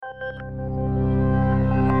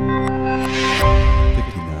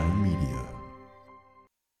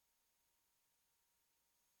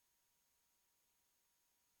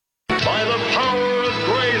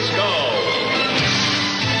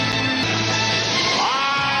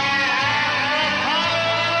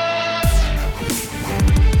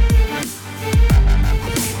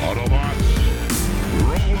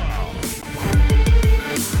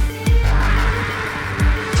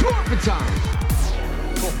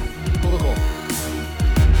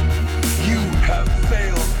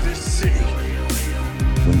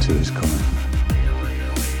to his coming.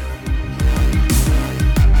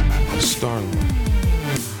 Star-Lord.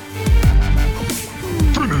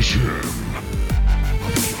 Finish him!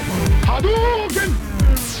 Hadouken!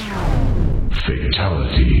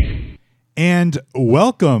 Fatality. And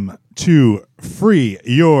welcome to Free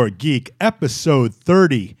Your Geek, episode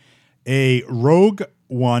 30, a Rogue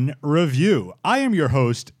One review. I am your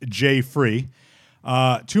host, Jay Free.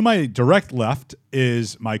 To my direct left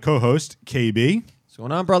is my co-host, KB. What's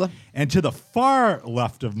going on, brother? And to the far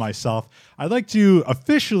left of myself, I'd like to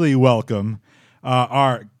officially welcome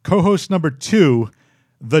our co-host number 2,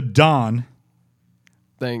 the Don.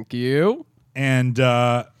 Thank you. And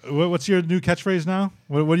what's your new catchphrase now?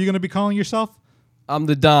 What are you going to be calling yourself? I'm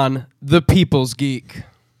the Don, the people's geek.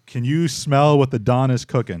 Can you smell what the Don is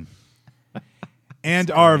cooking? And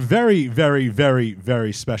our very, very, very,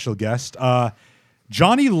 very special guest,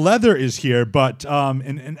 Johnny Leather, is here, but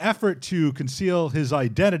in an effort to conceal his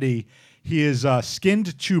identity, he is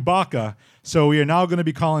skinned Chewbacca, so we are now going to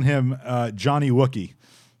be calling him Johnny Wookie.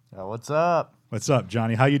 What's up? What's up,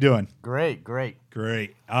 Johnny? How you doing? Great. Great.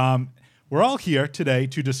 We're all here today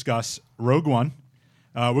to discuss Rogue One.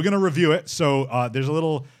 We're going to review it, so there's a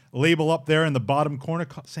little label up there in the bottom corner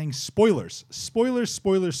saying spoilers. Spoilers.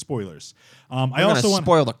 I also want to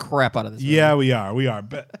spoil the crap out of this. Yeah, we are.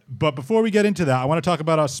 But before we get into that, I want to talk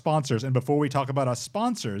about our sponsors. And before we talk about our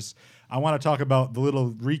sponsors, I want to talk about the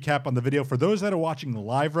little recap on the video. For those that are watching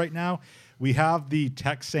live right now, we have the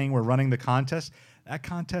text saying we're running the contest. That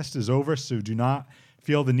contest is over, so do not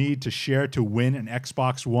feel the need to share to win an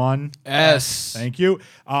Xbox One. Yes. Thank you.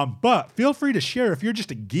 But feel free to share if you're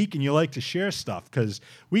just a geek and you like to share stuff, because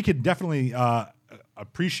we could definitely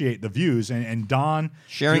appreciate the views. And Don,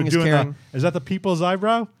 sharing is doing caring. Is that the people's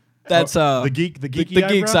eyebrow? That's the geeky eyebrow?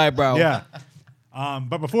 geek's eyebrow. Yeah.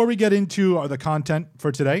 But before we get into the content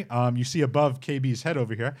for today, you see above KB's head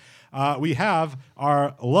over here, we have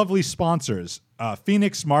our lovely sponsors,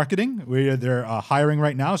 Phoenix Marketing. They're hiring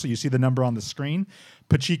right now, so you see the number on the screen.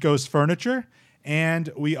 Pachico's Furniture, and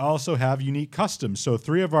we also have Unique Customs. So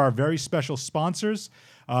 3 of our very special sponsors.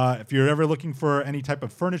 If you're ever looking for any type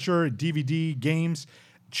of furniture, DVD, games,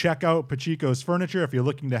 check out Pachico's Furniture. If you're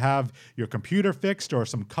looking to have your computer fixed or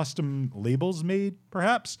some custom labels made,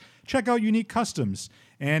 perhaps, check out Unique Customs.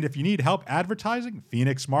 And if you need help advertising,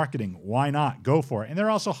 Phoenix Marketing. Why not? Go for it. And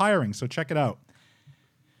they're also hiring, so check it out.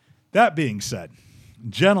 That being said,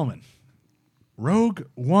 gentlemen, Rogue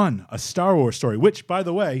One, a Star Wars story, which, by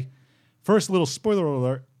the way, first little spoiler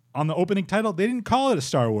alert, on the opening title, they didn't call it a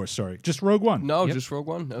Star Wars story, just Rogue One. No, just Rogue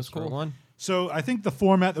One. That was cool. Rogue One. So I think the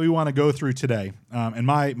format that we want to go through today, and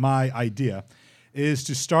my idea, is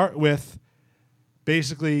to start with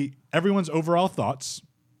basically everyone's overall thoughts.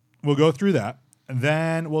 We'll go through that. And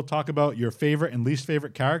then we'll talk about your favorite and least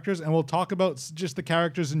favorite characters, and we'll talk about just the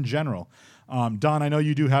characters in general. Don, I know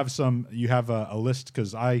you do have a list,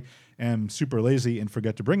 because I am super lazy and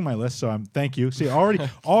forget to bring my list, so thank you. See,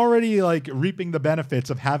 already like reaping the benefits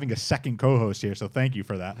of having a second co-host here, so thank you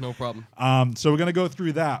for that. No problem. So we're gonna go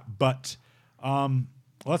through that, but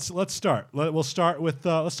let's start. We'll start with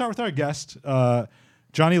our guest,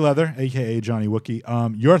 Johnny Leather, aka Johnny Wookie.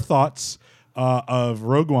 Your thoughts of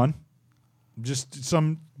Rogue One? Just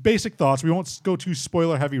some basic thoughts. We won't go too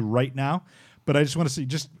spoiler heavy right now, but I just want to see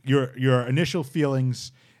just your initial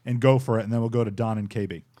feelings and go for it, and then we'll go to Don and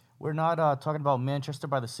KB. We're not talking about Manchester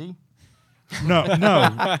by the Sea? No.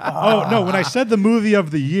 Oh, no, when I said the movie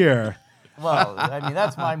of the year. Well, I mean,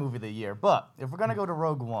 that's my movie of the year. But if we're going to go to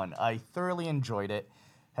Rogue One, I thoroughly enjoyed it.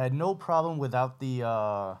 Had no problem with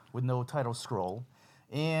no title scroll.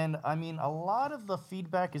 And, I mean, a lot of the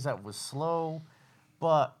feedback is that it was slow,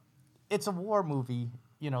 but it's a war movie.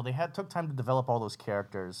 You know, they took time to develop all those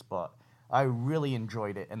characters, but I really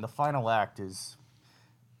enjoyed it. And the final act is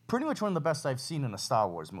pretty much one of the best I've seen in a Star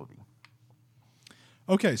Wars movie.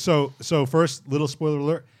 Okay, so first, little spoiler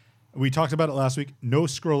alert. We talked about it last week. No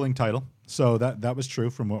scrolling title, so that was true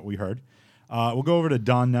from what we heard. We'll go over to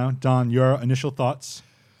Don now. Don, your initial thoughts?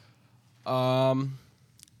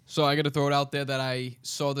 So I got to throw it out there that I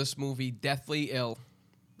saw this movie deathly ill.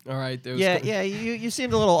 All right. You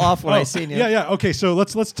seemed a little off when I seen you. Yeah. Okay, so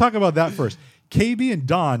let's talk about that first. KB and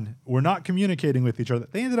Don were not communicating with each other.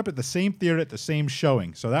 They ended up at the same theater at the same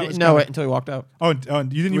showing. So that Didn't was know it until we walked out. Oh, you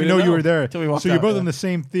didn't even know you were there. Until we walked so you're out, both yeah. in the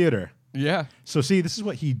same theater. Yeah. So see, this is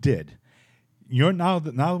what he did. You're now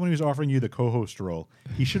when he was offering you the co-host role,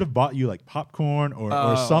 he should have bought you like popcorn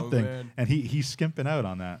or something, man. and he's skimping out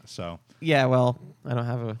on that. So Yeah, well, I don't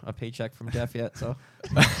have a paycheck from Jeff yet, so.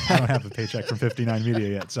 I don't have a paycheck from 59 Media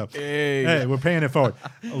yet. So hey, we're paying it forward.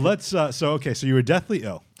 Let's. So you were deathly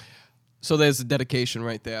ill. So there's the dedication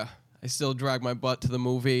right there. I still drag my butt to the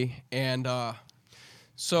movie, and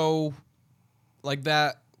so like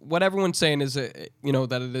that. What everyone's saying is, that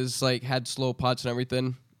it is like had slow parts and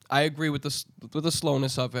everything. I agree with the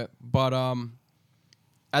slowness of it, but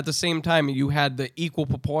at the same time, you had the equal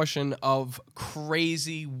proportion of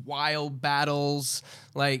crazy, wild battles.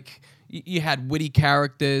 Like you had witty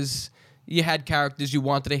characters, you had characters you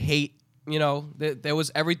wanted to hate. There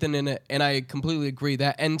was everything in it, and I completely agree.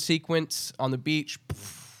 That end sequence on the beach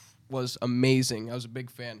was amazing. I was a big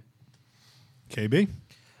fan. KB?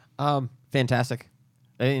 Fantastic.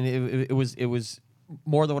 I mean, it was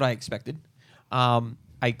more than what I expected.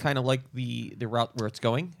 I kind of like the route where it's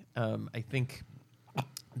going. I think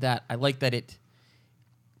that I like that it.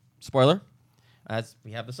 Spoiler, as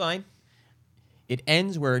we have the sign, it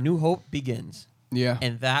ends where A New Hope begins. Yeah,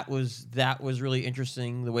 and that was really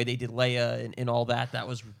interesting. The way they did Leia and all that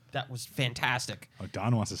was fantastic. Oh,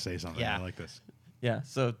 Don wants to say something. Yeah. I like this. Yeah.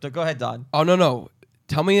 So go ahead, Don. Oh no!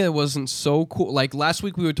 Tell me it wasn't so cool. Like last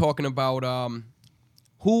week we were talking about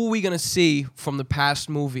who are we gonna see from the past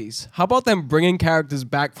movies? How about them bringing characters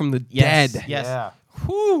back from the dead? Yes. Yeah.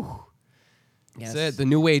 Whew. Yes. That's it. The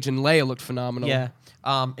New Age and Leia looked phenomenal. Yeah.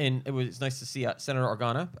 And it was nice to see Senator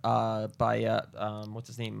Organa by what's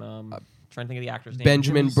his name? Trying to think of the actor's name.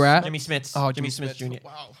 Benjamin Bratt. Jimmy Smits. Oh, Jimmy Jimmy Smits Smits. Jr.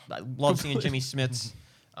 Wow. I love seeing Jimmy Smits.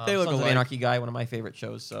 They look Sons of alike. Anarchy guy, one of my favorite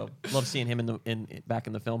shows. So love seeing him back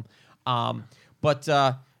in the film. But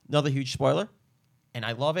another huge spoiler, and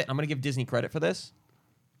I love it. I'm going to give Disney credit for this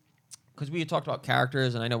because we had talked about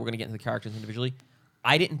characters, and I know we're going to get into the characters individually.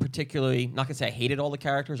 I didn't particularly, not going to say I hated all the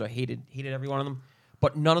characters or hated every one of them,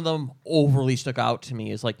 but none of them overly stuck out to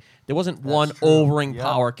me. It's like there wasn't one true. overing Yeah.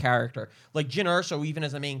 power character. Like Jyn Erso, even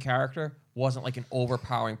as a main character, wasn't like an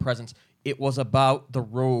overpowering presence. It was about the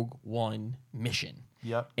Rogue One mission.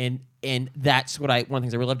 Yep. And that's one of the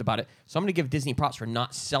things I really loved about it. So I'm going to give Disney props for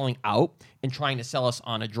not selling out and trying to sell us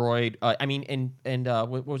on a droid.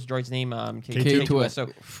 What was the droid's name? K2SO.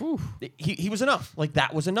 So he was enough. Like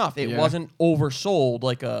that was enough. It Yeah. wasn't oversold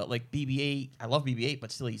like BB-8. I love BB-8,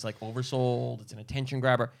 but still he's like oversold. It's an attention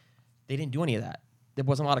grabber. They didn't do any of that. There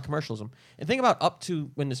wasn't a lot of commercialism. And think about up to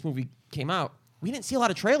when this movie came out, we didn't see a lot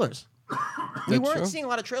of trailers. We That's weren't true. seeing a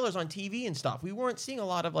lot of trailers on TV and stuff. We weren't seeing a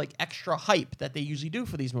lot of like extra hype that they usually do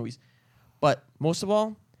for these movies. But most of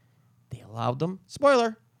all, they allowed them,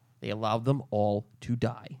 spoiler, they allowed them all to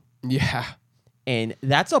die. Yeah. And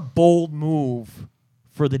that's a bold move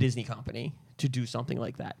for the Disney company to do something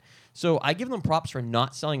like that. So I give them props for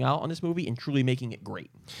not selling out on this movie and truly making it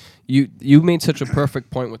great. You made such a perfect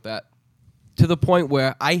point with that. To the point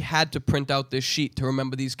where I had to print out this sheet to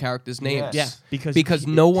remember these characters' names. Yes. Yeah, because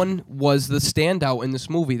no one was the standout in this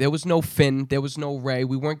movie. There was no Finn. There was no Rey.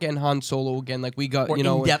 We weren't getting Han Solo again like we got. Or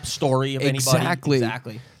in-depth story of anybody.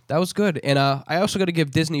 Exactly. That was good. And I also got to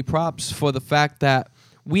give Disney props for the fact that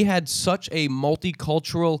we had such a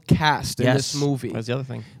multicultural cast in this movie. That's the other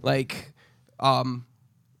thing. Like,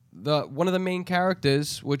 one of the main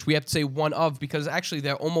characters, which we have to say one of, because actually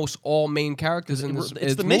they're almost all main characters in this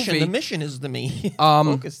It's the movie. mission. The mission is the main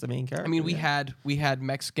focus. The main character. I mean, we yeah. had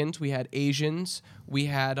Mexicans, we had Asians, we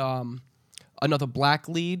had another black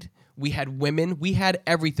lead, we had women, we had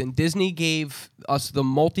everything. Disney gave us the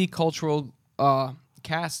multicultural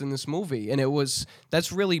cast in this movie, and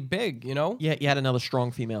that's really big, you know? Yeah, you had another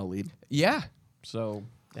strong female lead. Yeah. So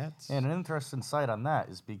that's And an interesting side on that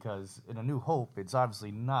is because in A New Hope, it's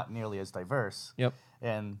obviously not nearly as diverse. Yep.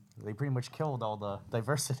 And they pretty much killed all the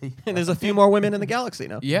diversity. And there's a few more women in the galaxy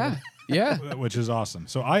now. Yeah. Yeah. Which is awesome.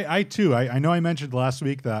 So I too, I know I mentioned last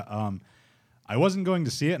week that I wasn't going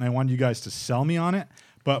to see it and I wanted you guys to sell me on it.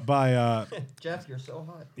 But by Jeff, you're so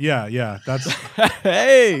hot. yeah, that's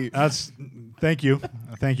Hey. thank you,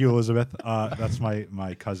 Elizabeth. That's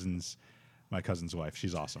my cousin's wife.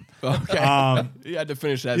 She's awesome. Okay. You had to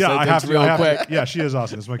finish that Yeah, I have sentence to. real I have quick. to. Yeah, she is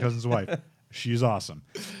awesome. It's my cousin's wife. She's awesome.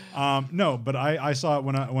 No, but I saw it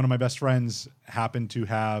when one of my best friends happened to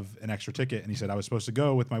have an extra ticket, and he said I was supposed to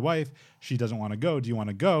go with my wife. She doesn't want to go. Do you want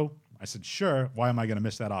to go? I said sure. Why am I going to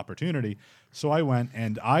miss that opportunity? So I went,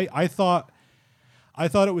 and I thought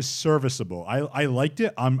it was serviceable. I liked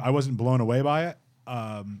it. I wasn't blown away by it.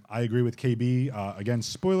 I agree with KB. Again,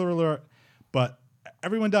 spoiler alert, but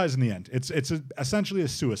everyone dies in the end. It's essentially a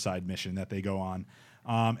suicide mission that they go on.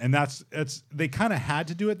 And they kind of had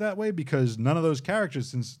to do it that way because none of those characters,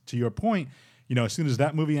 since to your point, as soon as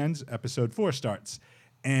that movie ends, episode 4 starts.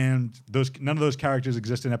 And none of those characters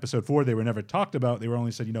exist in episode 4. They were never talked about. They were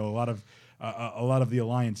only said, a lot of the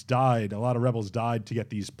Alliance died, a lot of rebels died to get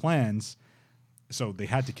these plans. So they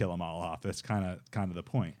had to kill them all off. That's kind of the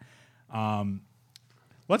point.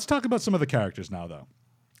 Let's talk about some of the characters now, though.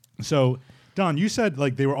 So Don, you said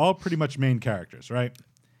like they were all pretty much main characters, right?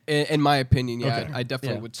 In my opinion, yeah, Okay. I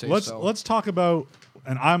definitely Yeah. would say Let's so. let's talk about,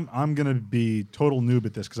 and I'm gonna be total noob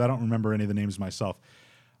at this because I don't remember any of the names myself.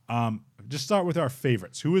 Just start with our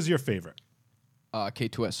favorites. Who is your favorite?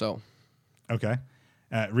 K2SO. Okay,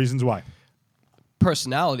 reasons why.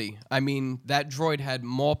 Personality. I mean, that droid had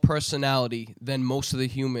more personality than most of the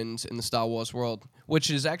humans in the Star Wars world, which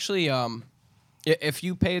is actually, if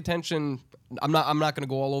you pay attention, I'm not going to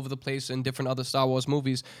go all over the place in different other Star Wars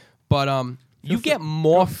movies, but you get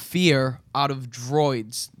more fear out of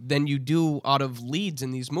droids than you do out of leads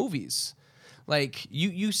in these movies. Like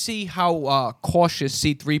you see how cautious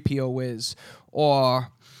C-3PO is, or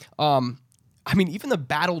I mean, even the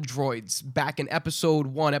battle droids back in Episode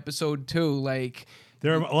 1, Episode 2, like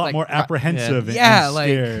They're a lot like, more apprehensive and Yeah, like-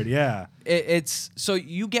 scared. Yeah. it's so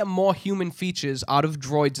you get more human features out of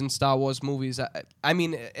droids in Star Wars movies. I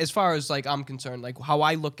mean, as far as like I'm concerned, like how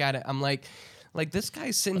I look at it, I'm like this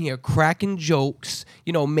guy's sitting here cracking jokes,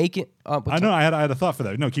 making. I know. I had a thought for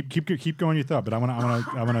that. No, keep going your thought, but I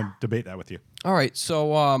wanna debate that with you. All right,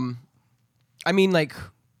 so I mean, like,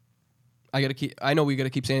 I know we gotta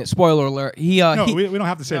keep saying it. Spoiler alert. No, we don't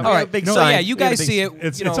have to say that. All right, big so sign. yeah, you We got a guys big see it.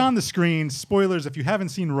 It's you know, on the screen. Spoilers. If you haven't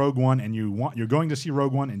seen Rogue One and you're going to see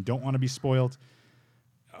Rogue One and don't want to be spoiled,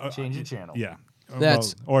 Change the channel. yeah.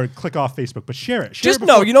 That's- or click off Facebook, but share it. Just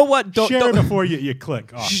no. You know what? Share it before you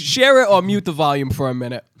click off. Share it or mute the volume for a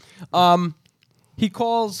minute. He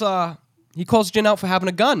calls Jen out for having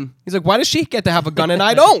a gun. He's like, why does she get to have a gun and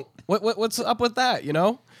I don't? What's up with that?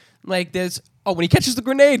 Like there's when he catches the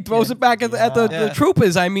grenade, throws it back at the Yeah.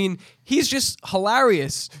 troopers. I mean, he's just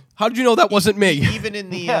hilarious. How did you know that wasn't me? Even in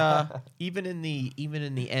the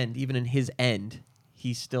end, even in his end,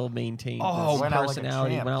 he still maintained Oh, his went out like a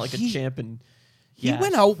personality. champ. Went out like a champ, and He yeah,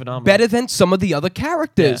 went it's out phenomenal. better than some of the other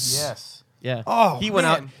characters. Yes. Yeah. Oh, he went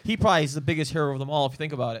out. man. He probably is the biggest hero of them all if you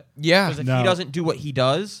think about it. Yeah. Because if No. he doesn't do what he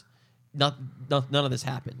does, none of this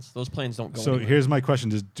happens. Those plans don't go. So anywhere. here's my question: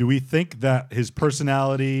 do we think that his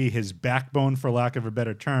personality, his backbone, for lack of a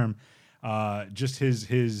better term, just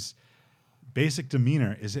his basic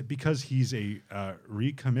demeanor, is it because he's a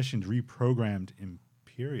recommissioned, reprogrammed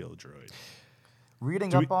Imperial droid? Reading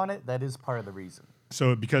Do we- up on it, that is part of the reason.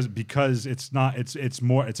 So because it's not it's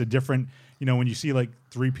a different, when you see like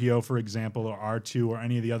 3PO, for example, or R2 or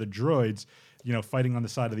any of the other droids, fighting on the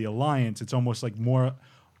side of the Alliance, it's almost like more,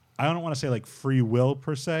 I don't want to say like free will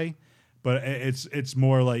per se, but it's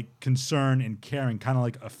more like concern and caring, kind of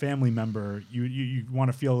like a family member you want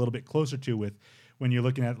to feel a little bit closer to with when you're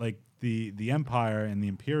looking at like the Empire and the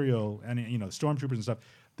Imperial and the stormtroopers and stuff.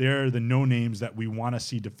 They're the no names that we want to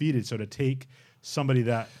see defeated. So to take somebody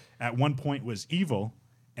that at one point was evil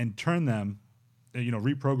and turn them,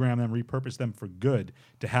 reprogram them, repurpose them for good,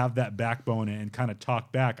 to have that backbone and kind of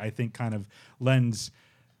talk back, I think kind of lends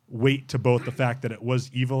weight to both the fact that it was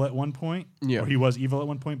evil at one point, Yeah. or he was evil at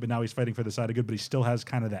one point, but now he's fighting for the side of good, but he still has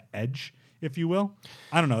kind of that edge, if you will.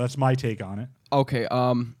 I don't know. That's my take on it. Okay.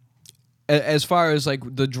 As far as like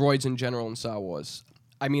the droids in general in Star Wars,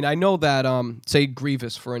 I mean, I know that say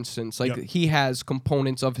Grievous, for instance, like Yep. he has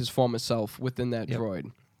components of his former self within that Yep.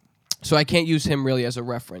 droid. So I can't use him really as a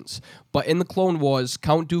reference. But in the Clone Wars,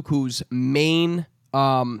 Count Dooku's main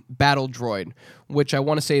battle droid, which I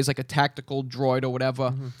want to say is like a tactical droid or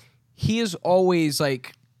whatever, he is always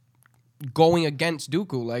like going against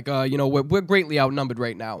Dooku. Like, we're greatly outnumbered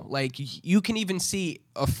right now. Like, you can even see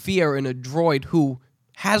a fear in a droid who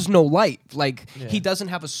has no life. Like, he doesn't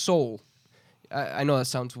have a soul. I know that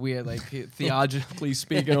sounds weird, like theologically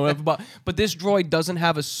speaking or whatever, but this droid doesn't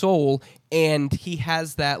have a soul, and he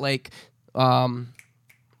has that like,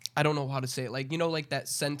 I don't know how to say it, like like that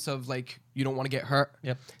sense of like you don't want to get hurt.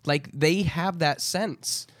 Yep. Like they have that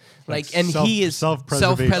sense, like, Like and he is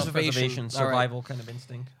self-preservation. self-preservation, All right. survival kind of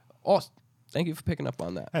instinct. Oh, thank you for picking up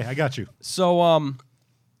on that. Hey, I got you. So,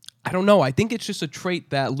 I don't know. I think it's just a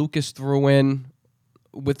trait that Lucas threw in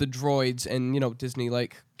with the droids, and Disney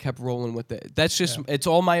like kept rolling with it. That's just it's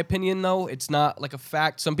all my opinion, though. It's not like a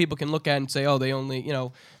fact. Some people can look at it and say, "Oh, they only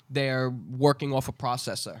they're working off a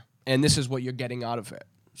processor, and this is what you're getting out of it."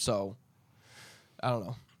 So, I don't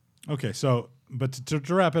know. Okay, so but to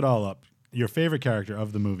wrap it all up, your favorite character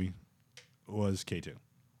of the movie was K2.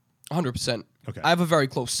 100%. Okay. I have a very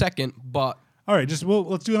close second, but All right,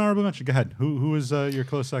 let's do an honorable mention. Go ahead. Who is your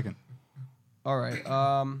close second? all right.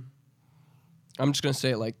 I'm just gonna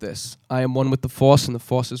say it like this: I am one with the Force, and the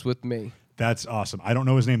Force is with me. That's awesome. I don't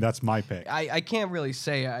know his name. That's my pick. I can't really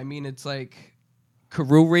say it. I mean, it's like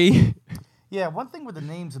Karuri. Yeah, one thing with the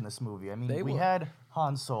names in this movie, I mean, They we were- had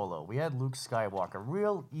Han Solo, we had Luke Skywalker,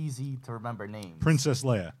 real easy to remember names. Princess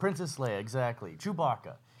Leia. Princess Leia, exactly.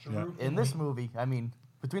 Chewbacca. Yeah. In this movie, I mean,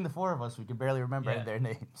 between the four of us, we can barely remember any of their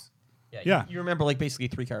names. Yeah. You remember like basically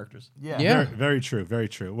 3 characters. Yeah. Yeah. Very, very true. Very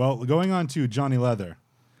true. Well, going on to Johnny Leather,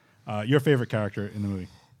 your favorite character in the movie.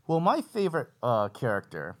 Well, my favorite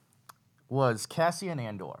character was Cassian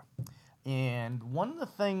Andor. And one of the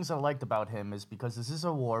things I liked about him is because this is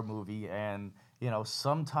a war movie, and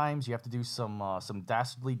sometimes you have to do some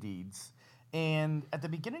dastardly deeds. And at the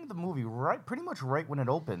beginning of the movie, pretty much right when it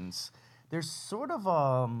opens, there's sort of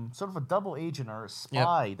a double agent or a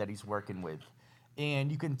spy that he's working with,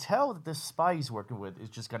 and you can tell that this spy he's working with is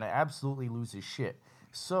just gonna absolutely lose his shit.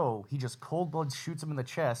 So he just cold blood shoots him in the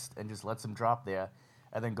chest and just lets him drop there,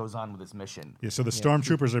 and then goes on with his mission. Yeah. So the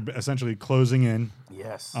stormtroopers are essentially closing in.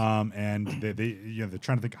 Yes. And they're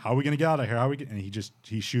trying to think, how are we going to get out of here? And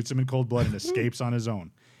he shoots him in cold blood and escapes on his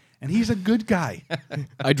own. And he's a good guy.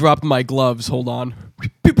 I dropped my gloves. Hold on.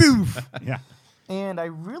 Pew, pew. Yeah. And I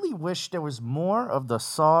really wish there was more of the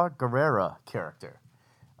Saw Gerrera character.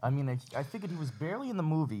 I mean, I figured he was barely in the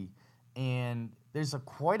movie, and there's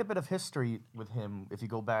quite a bit of history with him if you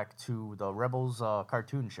go back to the Rebels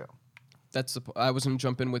cartoon show. I was gonna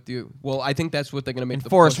jump in with you. Well, I think that's what they're gonna make. And the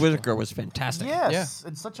Forrest push. Whitaker was fantastic. Yes,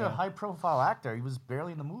 and such a high-profile actor. He was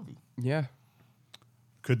barely in the movie. Yeah.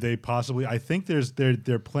 Could they possibly? I think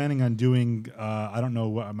they're planning on doing. I don't know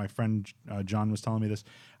what my friend John was telling me this.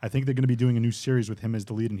 I think they're going to be doing a new series with him as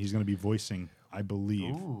the lead, and he's going to be voicing. I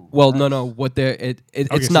believe. Ooh, Well, no. What they're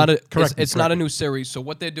it's so not a correct me, it's not correct a me. new series. So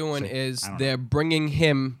what they're doing is I don't they're bringing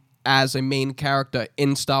him as a main character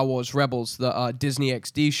in Star Wars Rebels, the Disney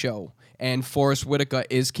XD show, and Forrest Whitaker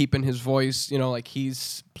is keeping his voice. Like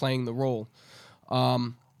he's playing the role. They're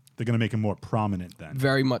going to make him more prominent then.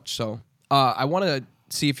 Very much so. I want to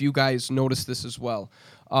see if you guys notice this as well.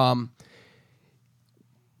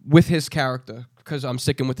 With his character, because I'm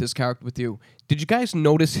sticking with his character with you. Did you guys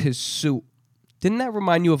notice his suit? Didn't that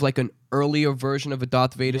remind you of like an earlier version of a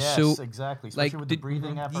Darth Vader yes, suit? exactly. Especially with the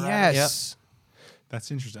breathing apparatus. Yes. That's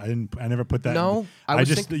interesting. I never put that. No, I was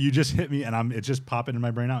you just hit me, and it's just popping in my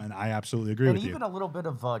brain out, and I absolutely agree And with you. even a little bit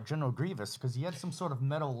of General Grievous, because he had some sort of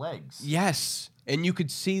metal legs. Yes. And you could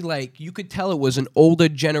see, you could tell it was an older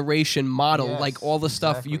generation model. Yes, Like all the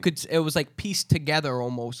stuff, exactly. it was like pieced together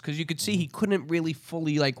almost, because you could see he couldn't really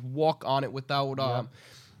fully walk on it without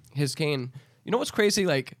his cane. You know what's crazy?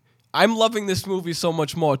 I'm loving this movie so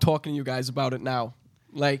much more talking to you guys about it now.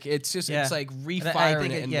 It's just it's like And I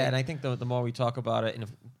refiring think it. and I think the more we talk about it and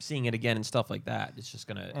seeing it again and stuff like that, it's just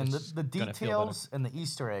gonna. And it's the gonna feel better. details and the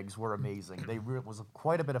Easter eggs were amazing. Was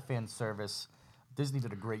quite a bit of fan service. Disney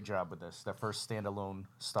did a great job with this. Their first standalone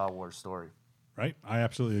Star Wars story. Right? I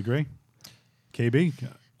absolutely agree. KB,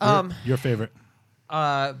 your favorite?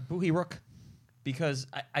 Boohie Rook, because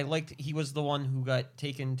I liked he was the one who got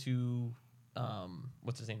taken to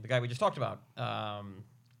what's his name? The guy we just talked about.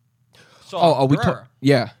 Saw we Gerrera. talk.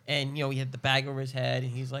 Yeah. And he had the bag over his head,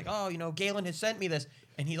 and he's like, "Oh, Galen has sent me this,"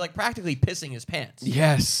 and he's like practically pissing his pants.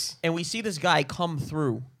 Yes. And we see this guy come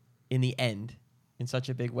through in the end in such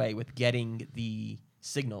a big way with getting the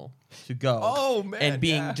signal to go. Oh, man, And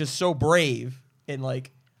being yeah. just so brave and I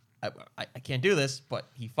can't do this, but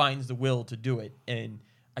he finds the will to do it. And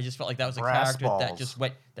I just felt like that was a Brass character that balls.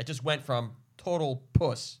 just went from total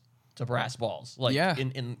puss to brass balls. Yeah.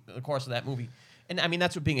 in the course of that movie. And I mean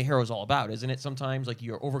that's what being a hero is all about, isn't it? Sometimes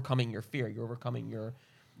you're overcoming your fear, you're overcoming your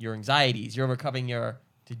anxieties, you're overcoming to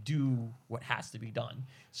do what has to be done.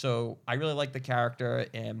 So I really like the character,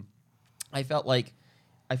 and I felt like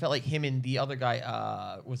him and the other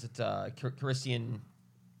guy was it Christian.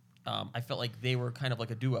 I felt like they were kind of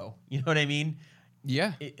like a duo. You know what I mean?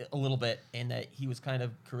 Yeah. A little bit, and that he was kind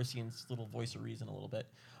of Christian's little voice of reason a little bit.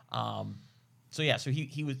 So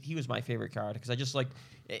he was my favorite character because I just liked,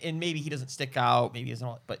 and maybe he doesn't stick out, maybe he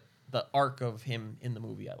doesn't, but the arc of him in the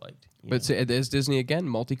movie I liked. But there's Disney again,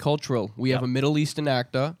 multicultural. We have Yep. a Middle Eastern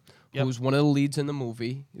actor Yep. who's one of the leads in the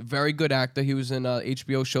movie. Very good actor. He was in a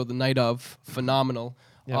HBO show, The Night Of. Phenomenal.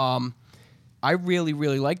 Yep. I really,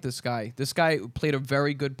 really like this guy. This guy played a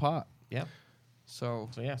very good part. Yeah. So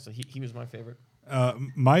So he was my favorite.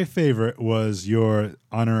 My favorite was your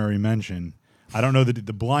honorary mention. I don't know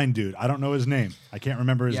the blind dude. I don't know his name. I can't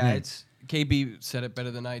remember his name. it's KB said it better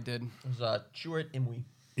than I did. It was Chewit Imwe.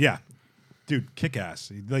 Yeah. Dude, kick-ass.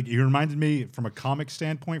 He reminded me, from a comic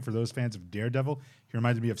standpoint, for those fans of Daredevil, he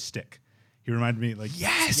reminded me of Stick. He reminded me,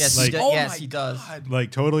 Yes. Yes, Like- he, Oh yes, my he does.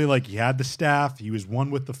 God. totally, he had the staff. He was one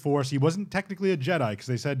with the Force. He wasn't technically a Jedi, because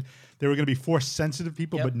they said there were going to be Force-sensitive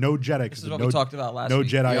people, Yep. but no Jedi. This is what we talked about last No week.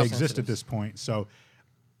 Jedi Yep. exist at Sensitives. this point. So,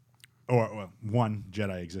 or one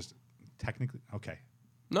Jedi existed. Technically, okay.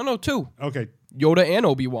 No, 2. Okay. Yoda and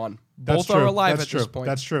Obi-Wan. That's Both are true. alive That's at true. this point.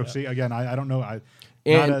 That's true. See, again, I don't know. Not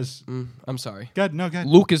And, as I'm sorry. good. No, good.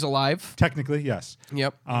 Luke is alive. Technically, yes.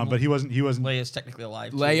 Yep. But he wasn't. Leia's technically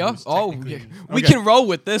alive. too. Leia. Who's Oh, technically- yeah. We Okay. can roll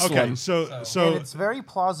with this Okay. one. So And it's very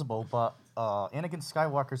plausible, but Anakin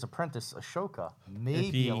Skywalker's apprentice, Ashoka, may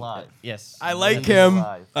If be he- alive. Yes. I like He's him.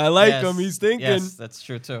 alive. I like Yes. him. He's thinking. Yes, that's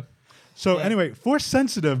true too. So anyway, force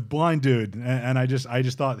sensitive blind dude, and I just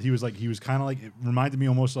thought he was kind of like, it reminded me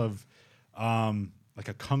almost of like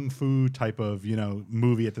a kung fu type of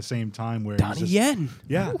movie at the same time where Donnie Yen.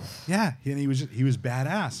 yeah, and he was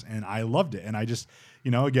badass, and I loved it, and I just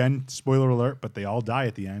again, spoiler alert, but they all die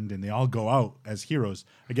at the end, and they all go out as heroes.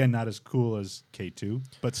 Again, not as cool as K2,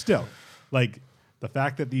 but still, like the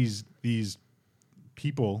fact that these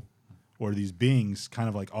people or these beings kind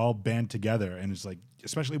of like all band together, and it's like,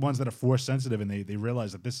 especially ones that are force sensitive, and they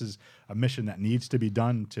realize that this is a mission that needs to be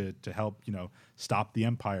done to help stop the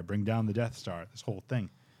Empire, bring down the Death Star, this whole thing.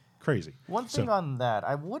 Crazy. One thing on that,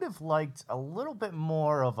 I would have liked a little bit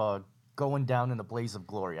more of a going down in a blaze of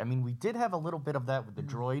glory. I mean, we did have a little bit of that with the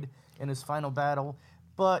droid in his final battle,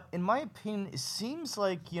 but in my opinion, it seems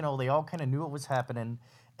like, they all kind of knew what was happening,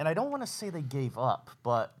 and I don't want to say they gave up,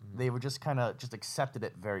 but they were just kind of just accepted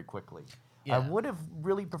it very quickly. I Yeah. would have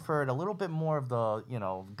really preferred a little bit more of the,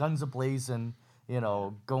 guns ablazing,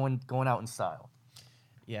 going out in style.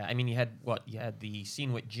 Yeah, I mean, you had the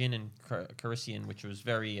scene with Jin and Carissian, which was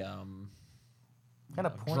very Kind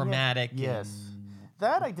of poignant. dramatic. Yes.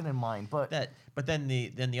 That I didn't mind, but But then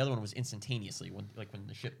the other one was instantaneously when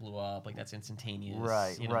the ship blew up, like that's instantaneous.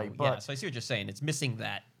 Right, right, Yeah, but- so I see what you're saying. It's missing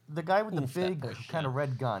that. the guy with Oof, the that big push, kind of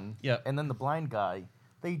red gun, Yeah. and then the blind guy,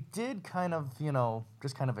 they did kind of,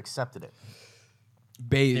 just kind of accepted it.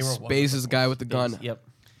 They Baze. were Baze is the guy wonderful. with the Baze, gun. Yep.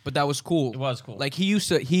 But that was cool. It was cool. Like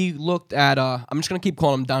he looked at I'm just gonna keep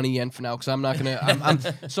calling him Donnie Yen for now because I'm not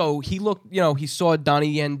gonna so he looked, he saw Donnie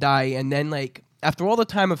Yen die, and then like after all the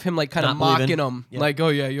time of him like kind of Not believing. mocking him, Yeah. like, oh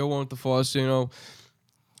yeah, you're one with the Force,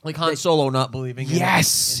 Like Han Solo not believing. in it,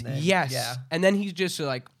 Yes, and then- yes. Yeah. And then he's just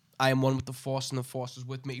like, I am one with the Force, and the Force is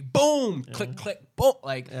with me. Boom! Click, click, boom!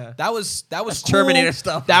 Like Yeah. that was That's cool. Terminator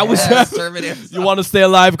stuff. That was That's Terminator You stuff. want to stay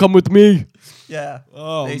alive? Come with me. Yeah.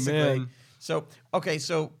 Oh, basically. man. So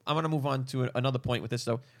so I'm gonna move on to another point with this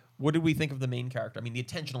though. What did we think of the main character? I mean, the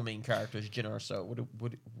intentional main character is Jyn Erso.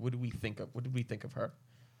 What do we think of? What did we think of her?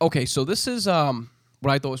 Okay, so this is what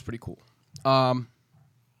I thought was pretty cool.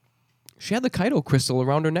 She had the Kaido crystal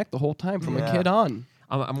around her neck the whole time from a Yeah. kid on.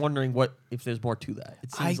 I'm wondering if there's more to that.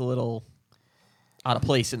 It seems I- a little out of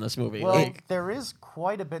place in this movie. Well, Like, there is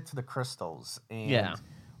quite a bit to the crystals, and Yeah.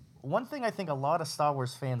 one thing I think a lot of Star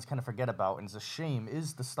Wars fans kind of forget about, and it's a shame,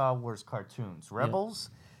 is the Star Wars cartoons, Rebels,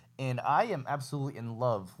 and I am absolutely in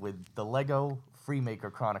love with the Lego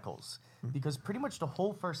Freemaker Chronicles, because pretty much the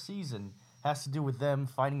whole first season has to do with them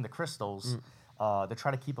finding the crystals to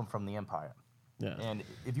try to keep them from the Empire. yeah. And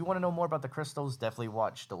if you want to know more about the crystals, definitely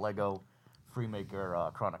watch the Lego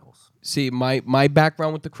Freemaker Chronicles. See, my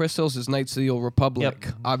background with the crystals is Knights of the Old Republic.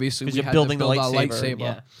 Yep. Obviously, we Because you're had building to build the our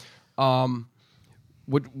lightsaber. lightsaber.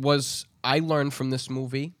 What was I learned from this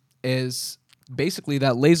movie is basically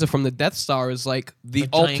that laser from the Death Star is like the A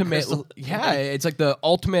giant ultimate. crystal. Yeah, it's like the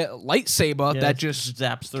ultimate lightsaber Yeah, that it just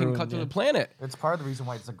zaps through can and- cut through yeah. the planet. It's part of the reason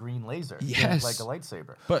why it's a green laser, Yes. like a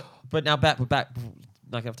lightsaber. But now back.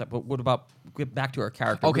 Not enough time. But what about get back to her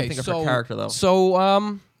character? What do Okay, you think so of her character though? So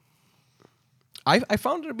I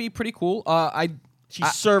found her to be pretty cool.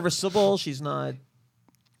 She's serviceable. She's not.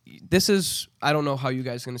 This is I don't know how you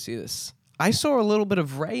guys are gonna see this. I saw a little bit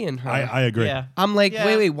of Rey in her. I agree. Yeah. I'm like, Yeah.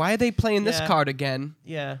 wait, why are they playing this Yeah. card again?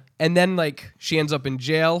 Yeah. And then like she ends up in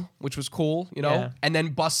jail, which was cool, Yeah. and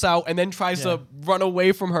then busts out and then tries Yeah. to run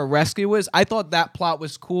away from her rescuers. I thought that plot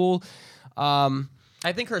was cool.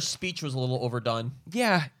 I think her speech was a little overdone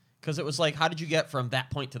Yeah, because it was like, how did you get from that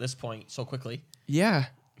point to this point so quickly? yeah.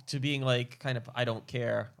 To being like kind of I don't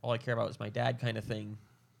care, all I care about is my dad kind of thing.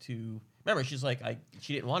 To remember, she's like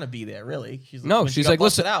she didn't want to be there really. She's No, when she she's got like,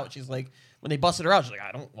 busted listen- out. She's like when they busted her out, she's like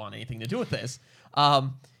I don't want anything to do with this.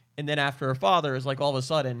 And then after her father is like all of a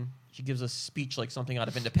sudden she gives a speech like something out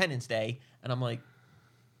of Independence Day, and I'm like,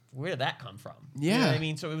 where did that come from? You know Yeah. what I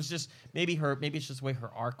mean, so it was just maybe it's just the way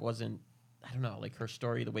her arc wasn't. I don't know, like her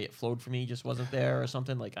story, the way it flowed for me just wasn't there or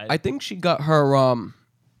something. Like I think she got her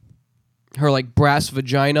like brass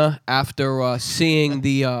vagina after seeing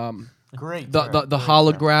the Great. the term, great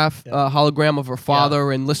term. hologram of her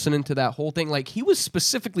father and listening to that whole thing. Like he was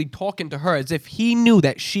specifically talking to her as if he knew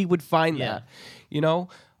that she would find Yeah. that, you know.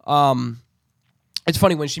 it's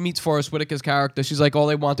funny when she meets Forrest Whitaker's character. She's like, all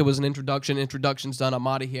they wanted was an introduction. Introduction's done. I'm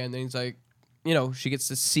out of here. And then he's like, she gets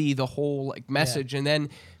to see the whole like message, and then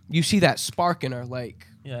you see that spark in her, like,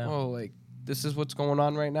 oh, like this is what's going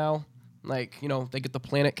on right now. Like, they get the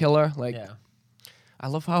planet killer. Like, I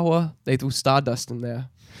love how they threw Stardust in there.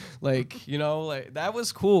 Like, like that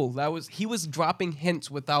was cool. He was dropping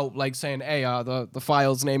hints without like saying, hey, the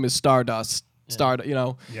file's name is Stardust.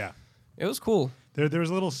 Yeah. It was cool. There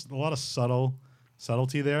was a lot of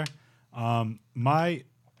subtlety there.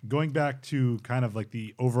 Going back to kind of like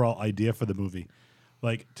the overall idea for the movie,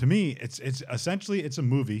 like to me, it's essentially a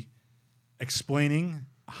movie explaining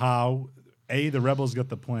how A, the rebels got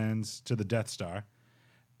the plans to the Death Star,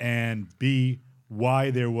 and B, why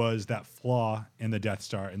there was that flaw in the Death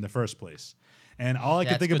Star in the first place. And all I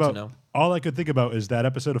could think about is that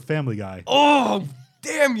episode of Family Guy. Oh,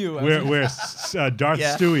 damn you! Where Darth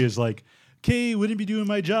Stewie is like, "Okay, wouldn't be doing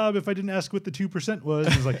my job if I didn't ask what the 2% was."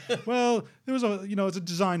 And he's like, "Well, there was it's a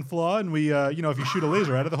design flaw, and we, if you shoot a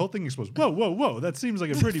laser at it, the whole thing explodes." Whoa! That seems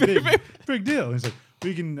like a pretty big deal. And he's like,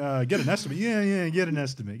 "We can get an estimate." Yeah, get an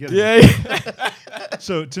estimate.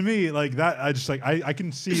 So to me, like that, I just like I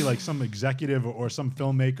can see like some executive or some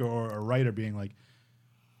filmmaker or a writer being like,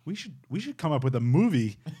 we should come up with a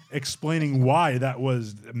movie explaining why that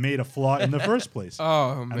was made a flaw in the first place.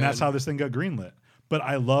 Oh man! And that's how this thing got greenlit. But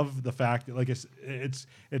I love the fact that like it's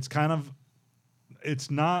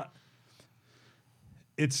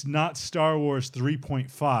not Star Wars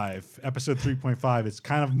 3.5, episode 3.5. It's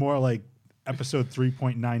kind of more like episode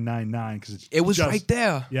 3.999 because it was right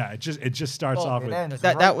there. Yeah, it just starts off with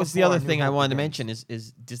that was the other thing I wanted to mention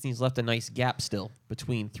is Disney's left a nice gap still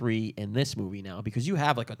between 3 and this movie now, because you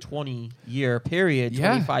have like a 20-year period,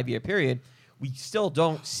 25-year period. We still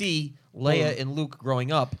don't see Leia and Luke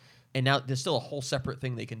growing up. And now there's still a whole separate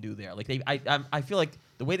thing they can do there. Like I feel like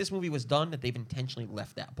the way this movie was done, that they've intentionally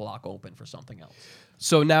left that block open for something else.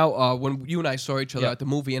 So now, when you and I saw each other at the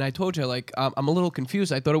movie, and I told you like I'm a little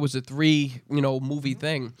confused. I thought it was a 3 movie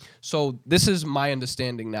thing. So this is my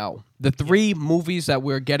understanding now. The 3 movies that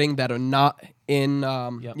we're getting that are not in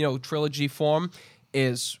trilogy form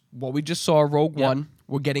is what we just saw, Rogue One.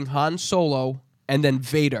 We're getting Han Solo and then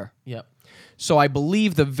Vader. Yep. So I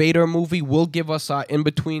believe the Vader movie will give us our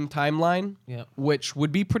in-between timeline, Yep. which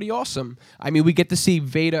would be pretty awesome. I mean, we get to see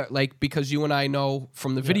Vader, like, because you and I know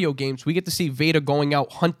from the video games, we get to see Vader going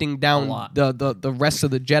out hunting down the rest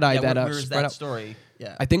of the Jedi that are where's spread that out. Story?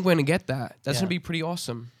 Yeah. I think we're going to get that. That's Yeah. going to be pretty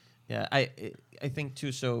awesome. Yeah, I think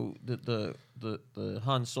too. So the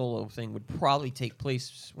Han Solo thing would probably take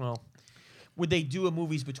place. Well, would they do a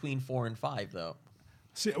movies between 4 and 5 though?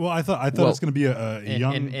 See, well, I thought it's going to be a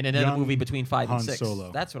young and another young movie between 5 Han and 6.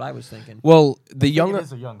 Solo. That's what I was thinking. Well, It the younger...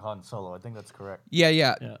 is a young Han Solo. I think that's correct.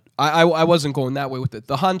 Yeah. I wasn't going that way with it.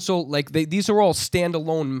 The Han Solo, like, these are all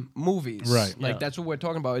standalone movies. Right. Like, that's what we're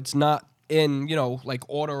talking about. It's not in, like,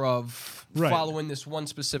 order of following this one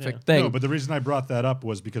specific thing. No, but the reason I brought that up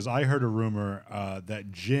was because I heard a rumor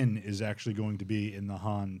that Jyn is actually going to be in the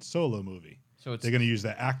Han Solo movie. So they're going to use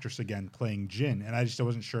that actress again playing Jyn, and I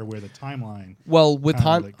wasn't sure where the timeline. Well, with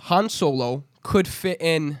Han Solo could fit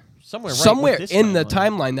in somewhere in the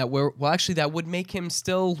timeline that would make him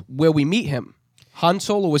still where we meet him. Han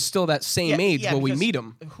Solo was still that same age where we meet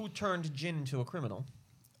him. Who turned Jyn into a criminal?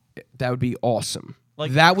 That would be awesome.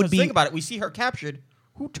 Like, that would be. Think about it. We see her captured.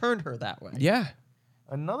 Who turned her that way? Yeah.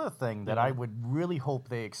 Another thing that I would really hope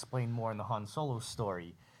they explain more in the Han Solo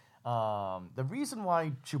story. The reason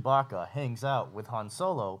why Chewbacca hangs out with Han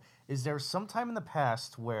Solo is there's some time in the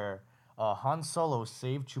past where Han Solo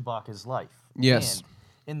saved Chewbacca's life. Yes. And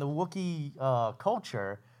in the Wookiee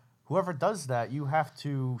culture, whoever does that, you have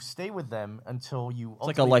to stay with them until you... It's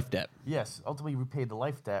like a life debt. Yes, ultimately repay the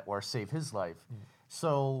life debt or save his life.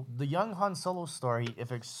 So the young Han Solo story,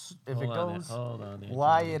 if it goes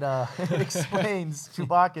why it explains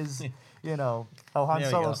Chewbacca's, how Han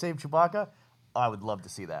Solo saved Chewbacca, I would love to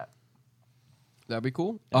see that. That'd be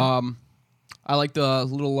cool. I like the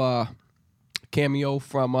little cameo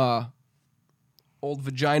from Old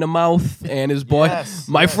Vagina Mouth and his boy.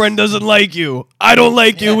 My friend doesn't like you. I don't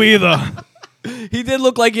like you either. He did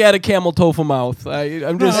look like he had a camel toe for mouth.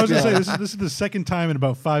 I was just say this is the second time in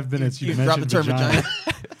about 5 minutes you've mentioned dropped the term vagina.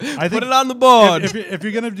 I think put it on the board. If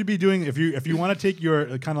you're going to be doing, if you want to take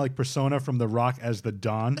your kind of like persona from The Rock as the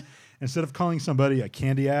Don, instead of calling somebody a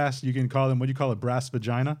candy ass, you can call them, what do you call it, brass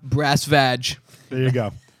vagina? Brass vag. There you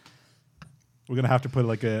go. We're going to have to put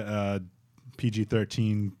like a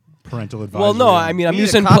PG-13 parental advisory. Well, no, I mean, I'm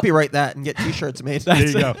using copyright that and get T-shirts made. There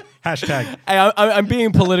you go. Hashtag. Hey, I'm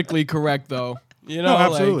being politically correct, though. No,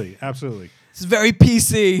 absolutely, absolutely. It's very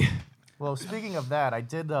PC. Well, speaking of that, I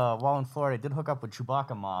did while in Florida, I did hook up with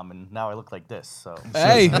Chewbacca mom, and now I look like this. So.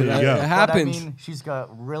 Hey, there you go. it But, happens. I mean, she's got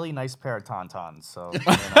really nice pair of tauntauns. So.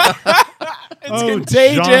 Oh,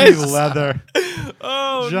 contagious. Johnny Leather.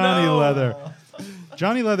 Oh Johnny no. Leather.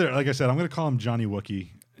 Johnny Leather. Like I said, I'm going to call him Johnny Wookie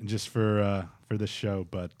just for this show.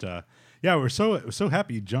 But yeah, we're so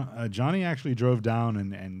happy. Johnny actually drove down,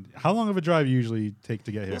 and how long of a drive you usually take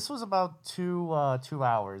to get here? This was about 2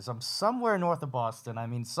 hours. I'm somewhere north of Boston. I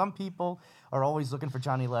mean, some people are always looking for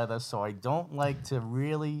Johnny Leather, so I don't like to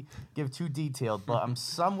really give too detailed. But I'm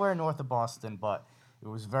somewhere north of Boston. But it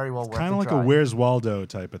was very well worth the Kind of like drive. a Where's Waldo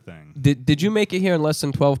type of thing. Did you make it here in less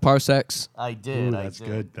than 12 parsecs? I did. Ooh, I that's did.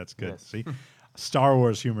 good. That's good. Yes. See, Star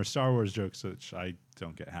Wars humor, Star Wars jokes, which I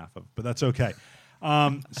don't get half of, but that's okay.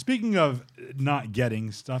 Speaking of not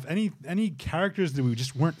getting stuff, any characters that we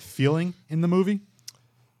just weren't feeling in the movie?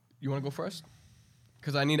 You want to go first?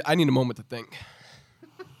 Because I need a moment to think.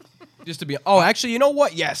 Just to be. Oh, actually, you know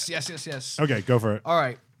what? Yes. Okay, go for it. All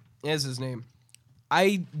right. Here's his name.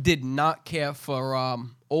 I did not care for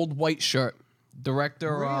Old White Shirt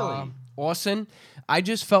director Really? Orson. I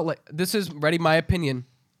just felt like this is ready. My opinion.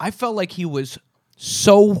 I felt like he was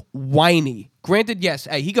so whiny. Granted, yes,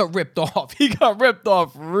 hey, he got ripped off. He got ripped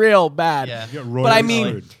off real bad. Yeah. You got But royally I mean,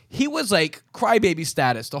 screwed. he was like crybaby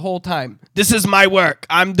status the whole time. This is my work.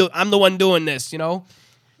 I'm the one doing this. You know,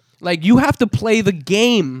 like you have to play the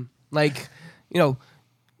game. Like, you know,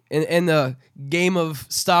 in the game of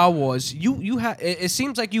Star Wars, you have. It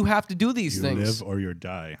seems like you have to do these You things. live or you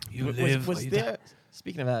die. You Was live. or you die. there?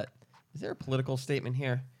 Speaking of that, is there a political statement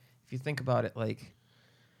here? If you think about it, like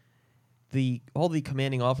all the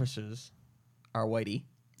commanding officers are whitey,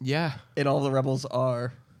 Yeah. and all the rebels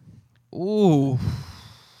are. Ooh.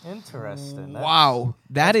 Interesting. Wow.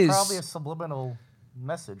 That's That is. probably a subliminal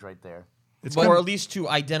message right there. It's or kind at least to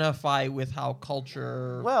identify with how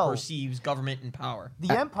culture Well- perceives government and power.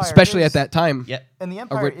 The Empire, especially is, at that time. Yeah. and the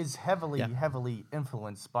Empire ri- is heavily, Yeah. heavily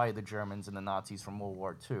influenced by the Germans and the Nazis from World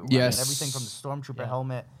War II. Yes. Everything from the Stormtrooper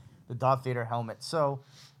helmet, the Darth Vader helmet. So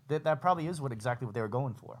that probably is exactly what they were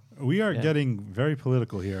going for. we are getting very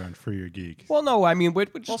political here on Free Your Geek. Well, no, I mean, we're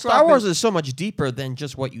just Well, Star dropping- Wars is so much deeper than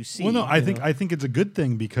just what you see. Well, no, I you think know? I think it's a good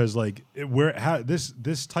thing because like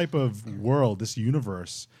this type of world, this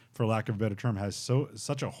universe, for lack of a better term, has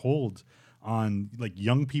such a hold on like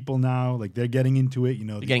young people now. Like they're getting into it. You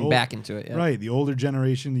know, They're getting back into it. Yeah. Right, the older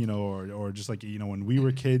generation, you know, or just like, you know, when we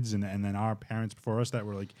were kids and then our parents before us that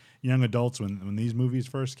were like young adults when these movies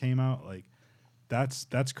first came out, like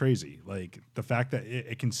that's crazy. Like the fact that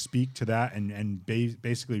it can speak to that and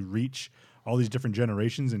basically reach all these different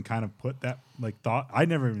generations and kind of put that like thought. I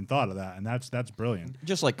never even thought of that, and that's brilliant.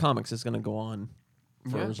 Just like comics, it's going to go on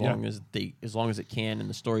for Yeah. as long as it can, and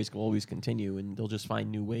the stories will always continue, and they'll just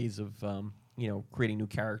find new ways of creating new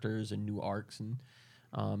characters and new arcs, and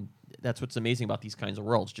that's what's amazing about these kinds of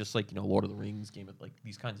worlds. Just like Lord of the Rings, Game of like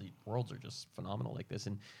these kinds of worlds are just phenomenal like this,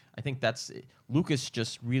 and I think that's Lucas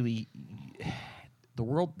just really the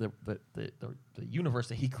world the universe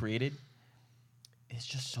that he created. It's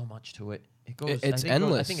just so much to it. It goes. It's I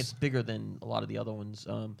endless. think it's bigger than a lot of the other ones.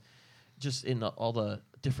 Just in all the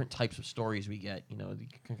different types of stories we get, you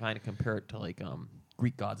can kind of compare it to like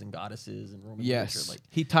Greek gods and goddesses and Roman Yes. culture. Like,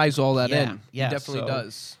 He ties all that Yeah, in. yeah, He definitely so-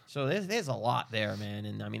 does. so there's a lot there, man,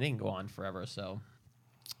 and I mean they can go on forever. So,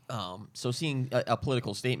 so seeing a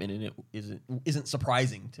political statement in it isn't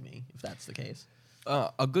surprising to me if that's the case.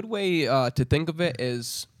 A good way to think of it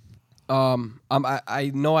is,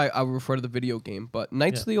 I know I refer to the video game, but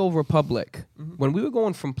Knights of the Old Republic, when we were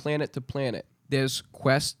going from planet to planet, there's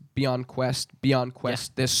quest beyond quest beyond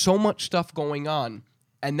quest. There's so much stuff going on,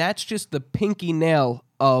 and that's just the pinky nail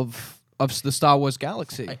of the Star Wars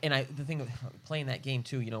galaxy. The thing of playing that game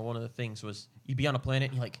too, one of the things was you'd be on a planet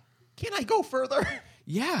and you're like, can I go further?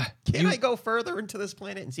 Yeah. Can I go further into this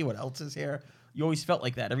planet and see what else is here? You always felt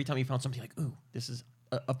like that every time you found something like, ooh, this is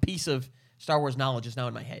a piece of Star Wars knowledge is now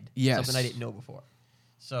in my head. Yes. Something I didn't know before.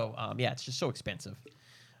 So, it's just so expensive.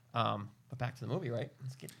 But back to the movie, right?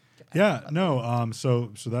 Let's get back Yeah, to that. no.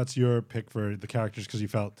 So that's your pick for the characters because you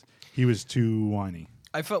felt he was too whiny.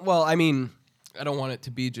 I felt, well, I mean, I don't want it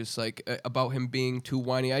to be just like about him being too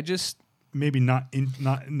whiny. Maybe not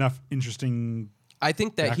enough interesting. I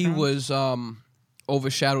think that he Background? was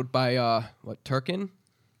overshadowed by Turkin?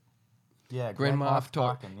 Yeah, Grand Moff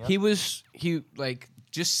Tarkin. Yep. He like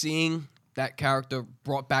just seeing that character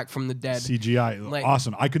brought back from the dead. CGI, Like,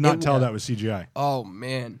 awesome. I could not it tell was- that was CGI. Oh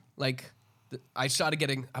man, like I started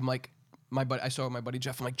getting. I'm like I saw my buddy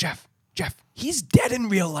Jeff. I'm like Jeff, he's dead in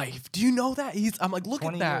real life. Do you know that? I'm like, look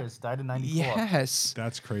 20 at that. years, died in 94. Yes,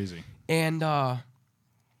 That's crazy. and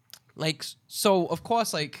like so of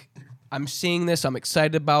course like I'm seeing this. I'm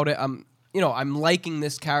excited about it. I'm liking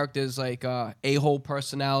this character's like a-hole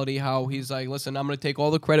personality. How he's like, listen, I'm gonna take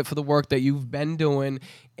all the credit for the work that you've been doing,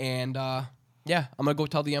 and I'm gonna go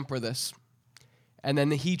tell the Emperor this. And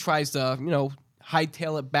then he tries to,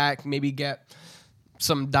 hightail it back, maybe get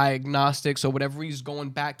some diagnostics or whatever he's going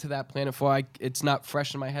back to that planet for. It's not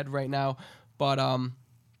fresh in my head right now, but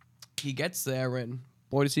he gets there, and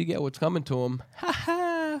boy, does he get what's coming to him. Ha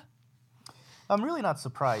ha. I'm really not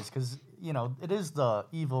surprised because, it is the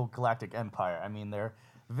evil Galactic Empire. I mean, they're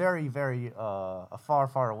very, very far,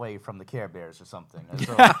 far away from the Care Bears or something. And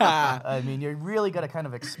so, I mean, you're really got to kind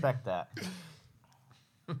of expect that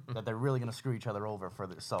they're really going to screw each other over for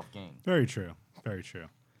their self-gain. Very true. Very true.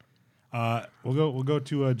 We'll go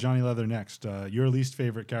to Johnny Leather next. Your least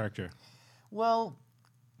favorite character? Well,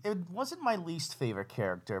 it wasn't my least favorite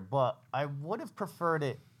character, but I would have preferred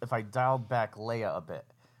it if I dialed back Leia a bit.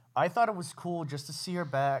 I thought it was cool just to see her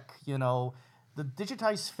back, The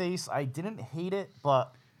digitized face, I didn't hate it,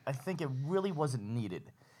 but I think it really wasn't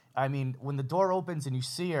needed. I mean, when the door opens and you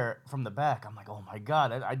see her from the back, I'm like, oh my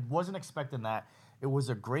God, I wasn't expecting that. It was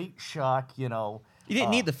a great shock, You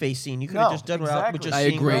didn't need the face scene. You could have just done without with just I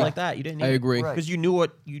seeing agree. her like that. You didn't need I agree. it. Because you knew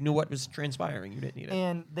what was transpiring. You didn't need it.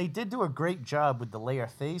 And they did do a great job with the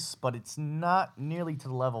Leia face, but it's not nearly to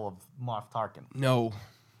the level of Moff Tarkin. No.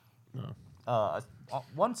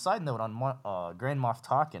 One side note on Grand Moff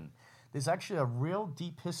Tarkin, there's actually a real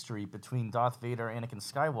deep history between Darth Vader, Anakin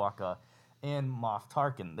Skywalker, and Moff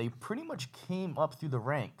Tarkin. They pretty much came up through the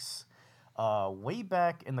ranks way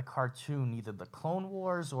back in the cartoon, either the Clone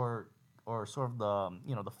Wars or sort of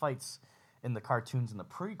the fights in the cartoons and the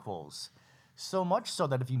prequels. So much so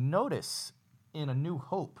that if you notice in A New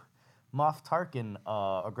Hope, Moff Tarkin,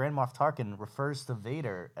 or Grand Moff Tarkin, refers to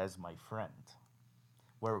Vader as my friend,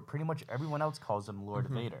 where pretty much everyone else calls him Lord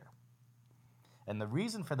Vader. And the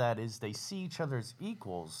reason for that is they see each other as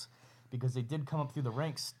equals because they did come up through the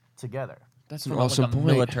ranks together. That's an From awesome like a point.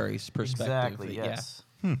 military perspective. Exactly, yeah. yes.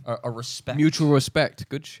 A respect. Mutual respect.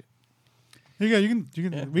 Good shit. Yeah, you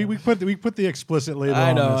can. We put the explicit label.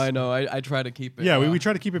 I know, on this. I know. I try to keep it. Yeah, we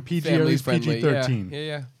try to keep it PG or at family least friendly. PG-13.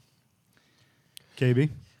 Yeah. KB.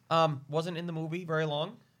 Wasn't in the movie very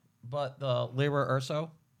long, but the Lyra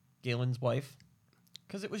Urso, Galen's wife,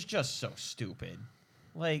 because it was just so stupid.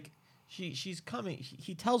 Like she's coming.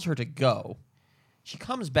 He tells her to go. She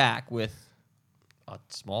comes back with a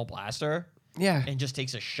small blaster. Yeah. And just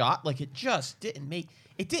takes a shot. Like it just didn't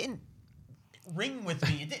ring with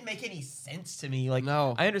me. It didn't make any sense to me. Like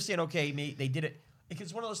No. I understand. Okay, they did it.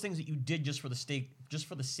 It's one of those things that you did just for the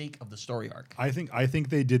sake of the story arc. I think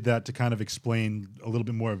they did that to kind of explain a little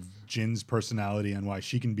bit more of Jin's personality and why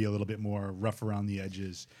she can be a little bit more rough around the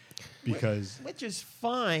edges, because Which is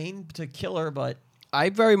fine to kill her, but I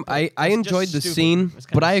it's enjoyed just the stupid. scene, It's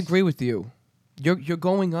kinda but I agree with you. You're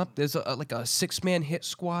going up. There's a 6-man hit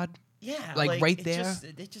squad. yeah, Like, right it there?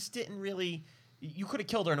 It just didn't really. You could have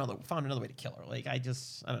killed her found another way to kill her. Like I don't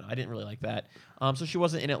know. I didn't really like that. So she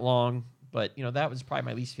wasn't in it long. But, that was probably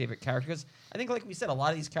my least favorite character. Because I think, like we said, a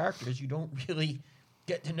lot of these characters, you don't really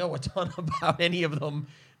get to know a ton about any of them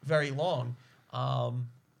very long.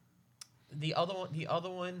 The other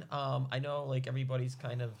one, I know, like, everybody's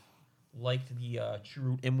kind of liked the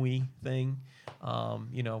Chirrut Imwe thing.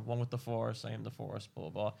 One with the Force, I am the Force, blah,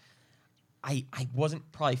 blah, blah. I wasn't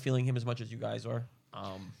probably feeling him as much as you guys were.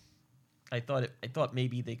 I thought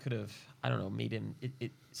maybe they could have, I don't know, made him,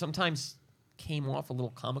 it sometimes came off a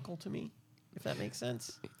little comical to me. If that makes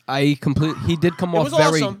sense. He did come It off was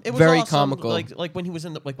very, awesome. It was very awesome. comical. Like when he was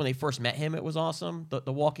when they first met him, it was awesome.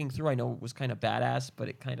 The walking through, I know, was kind of badass, but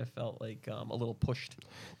it kind of felt like a little pushed.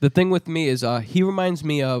 The thing with me is he reminds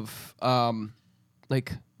me of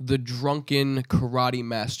like the drunken karate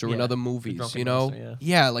master in Yeah, other the movies, drunken master,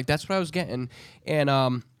 Yeah, like that's what I was getting.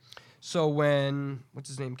 And so when what's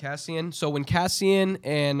his name? Cassian. So when Cassian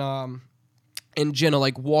and Jin are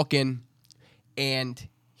like walking, and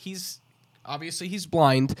he's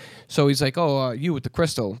blind, so he's like, "Oh, you with the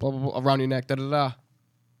crystal, blah blah blah, around your neck, da da da."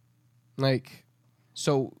 Like,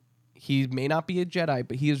 so he may not be a Jedi,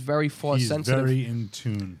 but he is very force he's sensitive. very in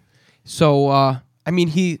tune. So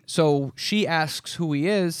so she asks who he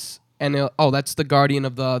is, and that's the guardian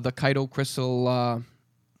of the Kaido crystal,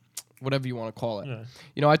 whatever you want to call it.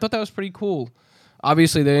 Yeah. I thought that was pretty cool.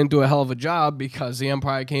 Obviously, they didn't do a hell of a job because the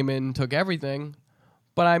Empire came in and took everything.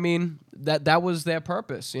 But I mean, that was their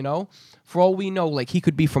purpose, For all we know, like, he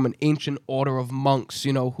could be from an ancient order of monks,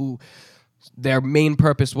 who their main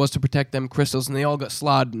purpose was to protect them crystals, and they all got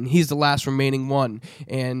slaughtered, and he's the last remaining one.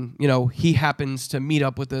 And, you know, he happens to meet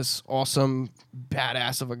up with this awesome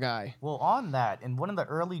badass of a guy. Well, on that, in one of the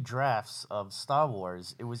early drafts of Star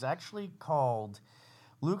Wars, it was actually called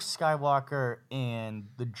Luke Skywalker and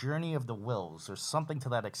the Journey of the Wills, or something to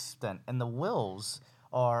that extent. And the Wills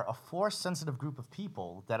are a Force-sensitive group of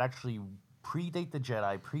people that actually predate the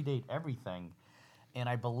Jedi, predate everything. And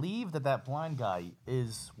I believe that blind guy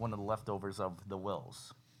is one of the leftovers of the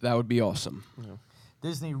Wills. That would be awesome.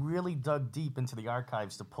 Disney really dug deep into the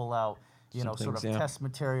archives to pull out, Some sort of things, yeah. test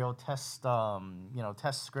material, test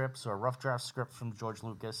scripts or rough draft scripts from George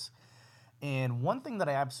Lucas. And one thing that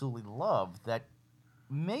I absolutely love that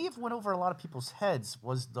may have went over a lot of people's heads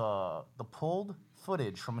was the pulled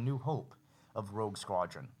footage from A New Hope of Rogue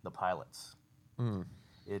Squadron, the pilots.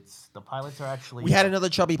 The pilots are actually... We had another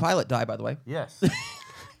chubby pilot die, by the way. Yes.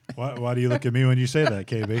 Why do you look at me when you say that,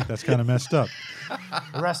 KB? That's kind of messed up.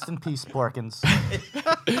 Rest in peace, Porkins.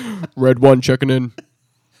 Red 1 checking in.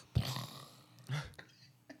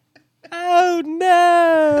 Oh,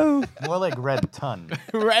 no. More like Red Ton.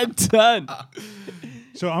 Red Ton.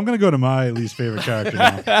 So I'm going to go to my least favorite character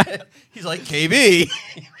now. He's like, KB.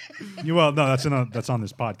 Well, no, that's on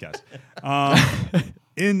this podcast.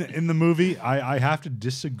 In the movie, I have to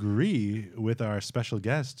disagree with our special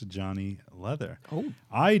guest, Johnny Leather. Oh.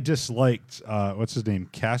 I disliked, what's his name,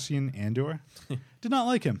 Cassian Andor. Did not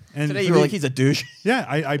like him. And Today for you were the- like, he's a douche. Yeah,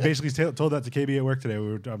 I basically told that to KB at work today.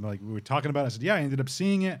 We were talking about it. I said, yeah, I ended up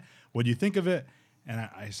seeing it. What do you think of it? And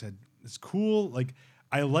I said, it's cool. Like,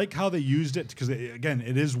 I like how they used it because, again,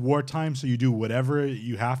 it is wartime, so you do whatever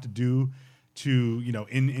you have to do to,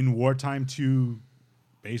 in wartime to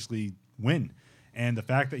basically win. And the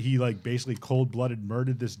fact that he, basically cold-blooded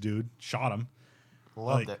murdered this dude, shot him.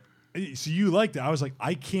 Loved it. So you liked it. I was like,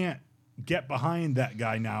 I can't get behind that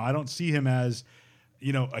guy now. I don't see him as,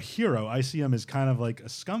 a hero. I see him as kind of like a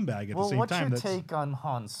scumbag at the same what's time. your take on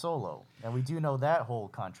Han Solo? And we do know that whole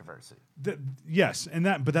controversy. Yes,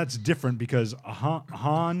 but that's different because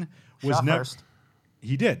Han was Shot never. first.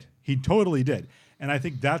 He did. He totally did. And I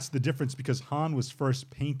think that's the difference because Han was first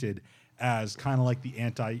painted as kind of like the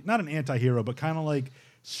not an anti-hero, but kind of like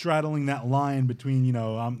straddling that line between,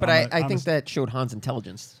 But I think that showed Han's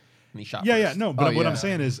intelligence when he shot Yeah, first. no, but what yeah. I'm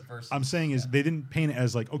saying is, Versus- they didn't paint it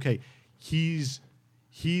as like, okay, he's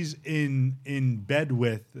in bed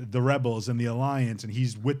with the rebels and the Alliance, and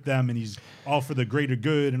he's with them, and he's all for the greater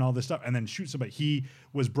good and all this stuff, and then shoot somebody. He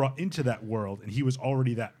was brought into that world, and he was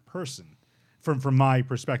already that person. From my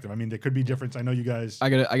perspective, I mean, there could be difference. I know you guys.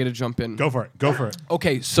 I gotta jump in. Go for it.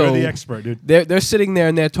 Okay, so You're the expert, dude. They're sitting there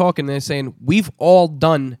and they're talking. And they're saying we've all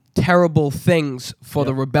done terrible things for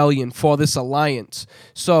the rebellion, for this alliance.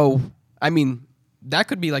 So I mean, that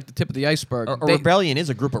could be like the tip of the iceberg. A They- rebellion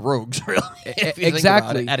is a group of rogues, really. if you think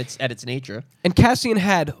exactly. about it, at its nature. And Cassian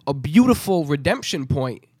had a beautiful redemption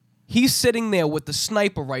point. He's sitting there with the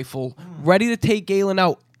sniper rifle, ready to take Galen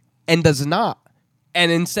out, and does not,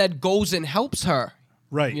 and instead goes and helps her.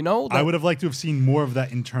 Right. I would have liked to have seen more of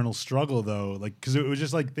that internal struggle, though, because it was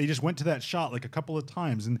just like they just went to that shot like a couple of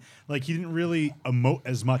times, and like he didn't really emote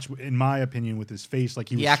as much, in my opinion, with his face. Like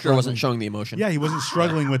he was The actor wasn't struggling. showing the emotion. Yeah, he wasn't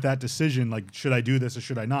struggling with that decision. Like, should I do this or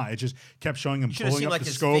should I not? It just kept showing him should have pulling seen, up like, the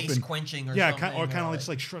his scope face and quenching or yeah, something, or kind or, of like- just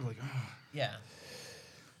like shrug, like. Yeah.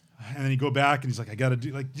 And then you go back and he's like, I got to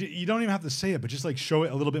do, like, you don't even have to say it, but just like show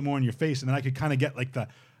it a little bit more in your face. And then I could kind of get like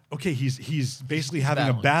okay, he's basically having a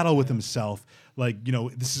battling. battle with himself. Like,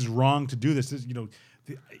 this is wrong to do this.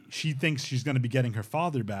 She thinks she's going to be getting her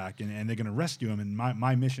father back and they're going to rescue him. And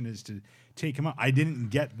my mission is to take him out. I didn't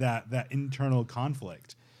get that internal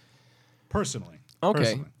conflict personally. Okay.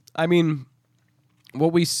 Personally. I mean,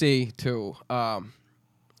 what we see too.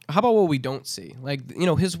 How about what we don't see? Like,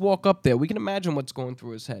 his walk up there, we can imagine what's going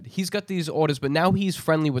through his head. He's got these orders, but now he's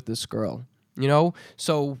friendly with this girl.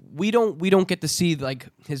 So we don't get to see like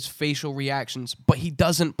his facial reactions, but he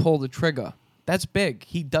doesn't pull the trigger. That's big.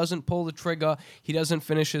 He doesn't pull the trigger. He doesn't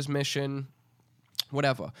finish his mission.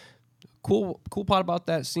 Whatever. Cool part about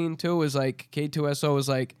that scene too is like K2SO is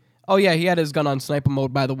like, oh yeah, he had his gun on sniper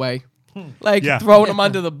mode, by the way. Like Yeah. throwing him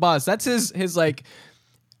under the bus. That's his like.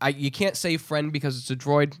 You can't say friend because it's a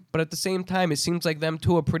droid, but at the same time, it seems like them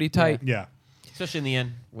two are pretty tight. Yeah. Especially in the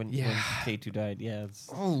end when Yeah. K2 died. Yeah.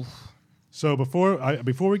 Oh, So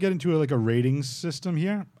before we get into a ratings system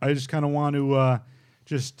here, I just kind of want to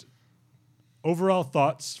just overall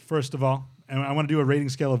thoughts first of all, and I want to do a rating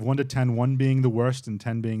scale of 1 to 10, 1 being the worst and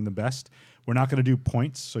 10 being the best. We're not going to do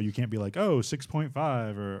points, so you can't be like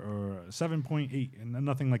 6.5 or 7.8 and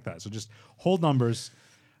nothing like that. So just hold numbers.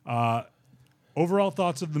 Overall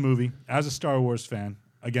thoughts of the movie as a Star Wars fan.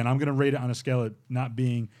 again, I'm going to rate it on a scale of not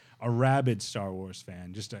being a rabid Star Wars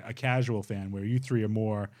fan, just a casual fan, where you three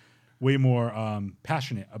are way more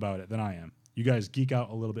passionate about it than I am. You guys geek out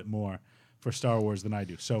a little bit more for Star Wars than I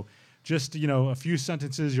do. So just, a few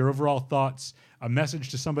sentences, your overall thoughts, a message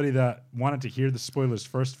to somebody that wanted to hear the spoilers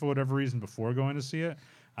first for whatever reason before going to see it.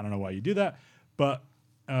 I don't know why you do that, but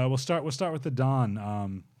we'll start with the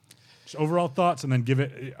Don. Just overall thoughts, and then give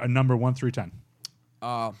it a number 1 through 10.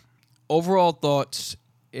 Overall thoughts,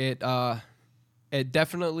 it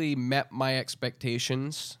definitely met my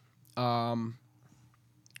expectations.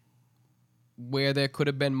 Where there could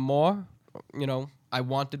have been more, I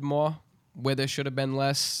wanted more. Where there should have been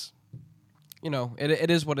less, it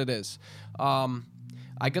is what it is.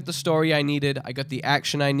 I got the story I needed. I got the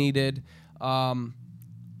action I needed.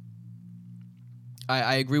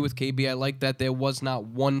 I agree with KB. I like that there was not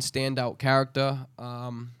one standout character.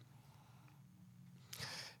 A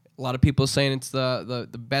lot of people saying it's the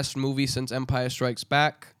best movie since Empire Strikes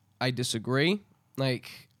Back. I disagree.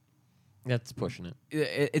 That's pushing it.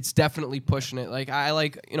 It's definitely pushing it.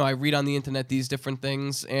 I read on the internet these different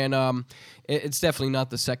things, and it's definitely not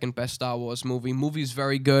the second best Star Wars movie. Movie's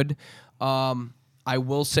very good. I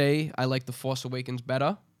will say I like The Force Awakens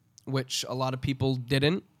better, which a lot of people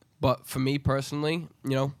didn't. But for me personally,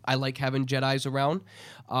 I like having Jedis around.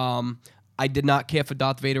 I did not care for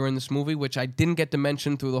Darth Vader in this movie, which I didn't get to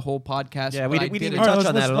mention through the whole podcast. Yeah, we didn't All right, touch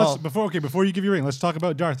on that at all. Before you give your rating, let's talk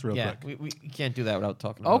about Darth real Yeah, quick. we can't do that without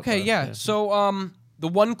talking about Okay, Darth, yeah. So, the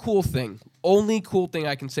one only cool thing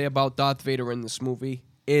I can say about Darth Vader in this movie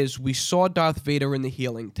is we saw Darth Vader in the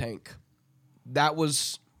healing tank. That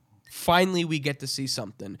was finally we get to see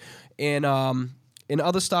something. And in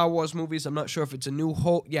other Star Wars movies, I'm not sure if it's A New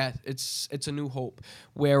Hope. Yeah, it's A New Hope,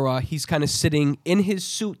 where he's kind of sitting in his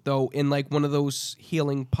suit, though, in one of those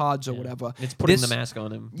healing pods or whatever. It's putting the mask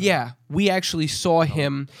on him. Yeah, we actually saw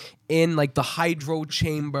him in the hydro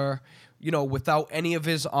chamber, without any of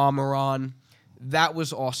his armor on. That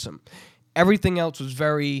was awesome. Everything else was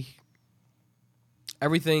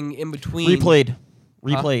everything in between.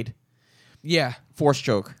 Replayed. Yeah. Force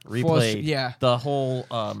choke. Replayed. Yeah. The whole.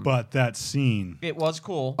 But that scene. It was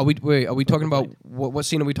cool. Are we talking about what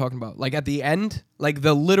scene are we talking about? At the end,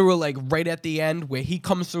 the literal right at the end where he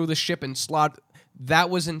comes through the ship and slot. That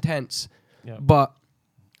was intense. Yeah. But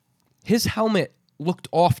his helmet looked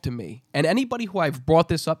off to me, and anybody who I've brought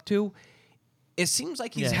this up to, it seems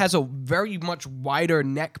like he has a very much wider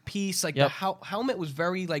neck piece. The helmet was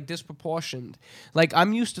very disproportioned.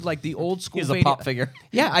 I'm used to the old school. He's a Vader. pop figure.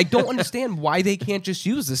 Yeah, I don't understand why they can't just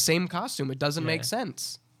use the same costume. It doesn't make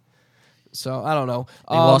sense. So I don't know.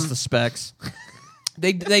 They lost the specs.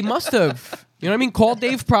 They must have. You know what I mean? Call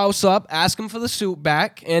Dave Prowse up, ask him for the suit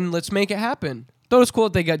back, and let's make it happen. Thought it was cool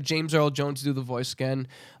that they got James Earl Jones to do the voice again.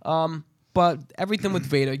 But everything with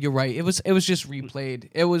Vader, you're right. It was just replayed.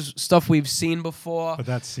 It was stuff we've seen before. But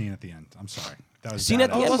that scene at the end, I'm sorry. That was Scene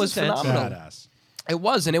at the badass. end was phenomenal. Badass. It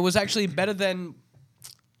was, and it was actually better than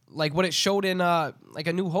what it showed in A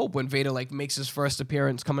New Hope when Vader makes his first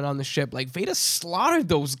appearance coming on the ship. Vader slaughtered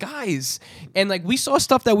those guys, and we saw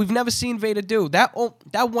stuff that we've never seen Vader do. That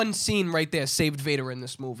one scene right there saved Vader in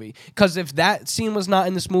this movie. Because if that scene was not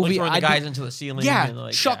in this movie, Throwing the guys into the ceiling. yeah,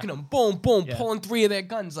 and chucking them, boom, boom, Yeah. pulling 3 of their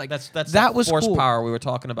guns. That's that was horsepower cool. we were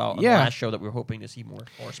talking about on Yeah. the last show that we were hoping to see more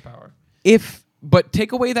horsepower. But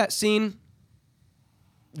take away that scene,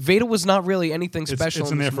 Vader was not really anything special.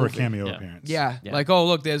 It's in there this for a movie. cameo Yeah. appearance. Yeah. Yeah. Oh,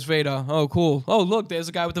 look, there's Vader. Oh, cool. Oh, look, there's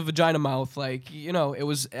a guy with a vagina mouth. It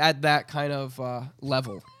was at that kind of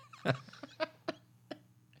level.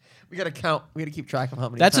 We got to count. We got to keep track of how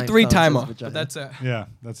many. That's a times 3 Tom says timer. vagina. But that's it. Yeah,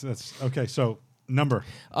 that's okay. So number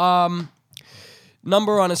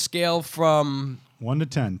Number on a scale from 1 to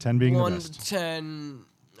 10, 10 being 1 the to best. 10,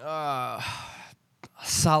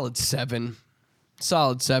 solid 7.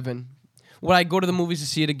 Solid 7. Would I go to the movies to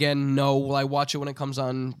see it again? No. Will I watch it when it comes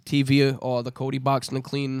on TV or the Cody box in the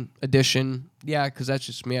clean edition? Yeah, because that's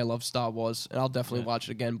just me. I love Star Wars, and I'll definitely watch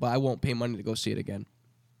it again, but I won't pay money to go see it again.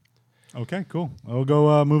 Okay, cool. I'll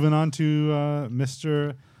go moving on to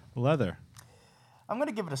Mr. Leather. I'm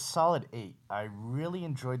gonna give it a solid 8. I really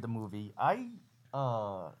enjoyed the movie.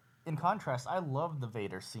 In contrast, I love the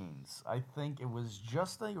Vader scenes. I think it was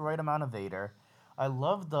just the right amount of Vader. I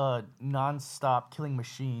love the non-stop killing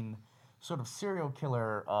machine, sort of serial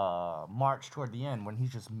killer march toward the end when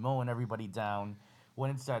he's just mowing everybody down.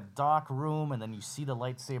 When it's that dark room and then you see the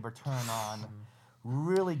lightsaber turn on,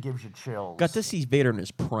 really gives you chills. Got to see Vader in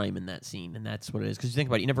his prime in that scene, and that's what it is. Because you think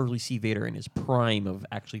about it, you never really see Vader in his prime of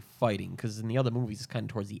actually fighting. Because in the other movies, it's kind of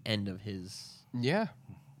towards the end of his. Yeah.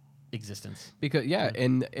 existence. Because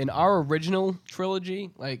in our original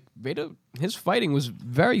trilogy, like Vader, his fighting was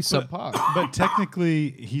very subpar. But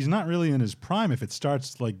technically, he's not really in his prime if it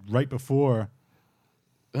starts like right before.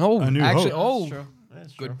 Oh, A New actually, Hope.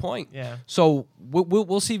 That's good true. point. Yeah. So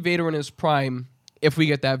we'll see Vader in his prime if we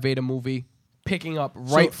get that Vader movie, picking up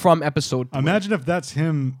right from episode 3. Imagine if that's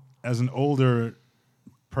him as an older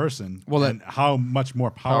person. Well, and how much more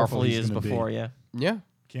powerful Powerful he he's is going to before, be. yeah. Yeah.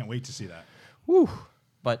 Can't wait to see that. Whew.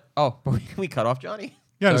 But we cut off Johnny.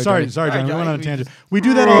 Yeah, Sorry, sorry, Johnny. Johnny. We went on a We tangent. We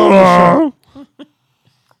do that all over the show.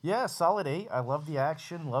 Yeah, solid 8. I love the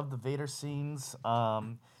action, love the Vader scenes.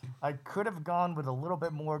 I could have gone with a little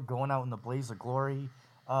bit more going out in the blaze of glory.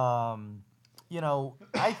 I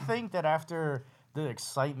think that after the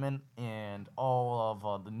excitement and all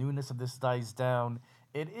of the newness of this dies down,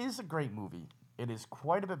 it is a great movie. It is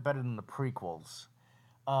quite a bit better than the prequels.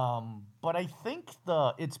 But I think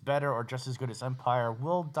It's Better or Just as Good as Empire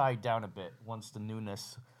will die down a bit once the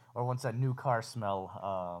newness or once that new car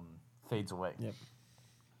smell fades away. Yep.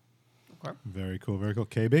 Okay. Very cool, very cool.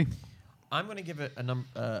 KB? I'm going to give it a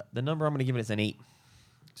number. The number I'm going to give it is an 8.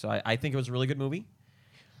 So I think it was a really good movie.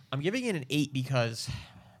 I'm giving it an 8 because,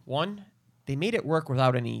 one, they made it work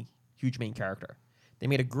without any huge main character. They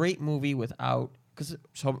made a great movie without, because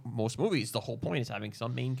most movies, the whole point is having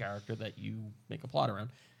some main character that you make a plot around.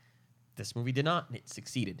 This movie did not, and it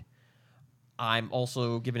succeeded. I'm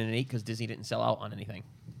also giving it an 8 because Disney didn't sell out on anything.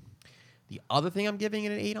 The other thing I'm giving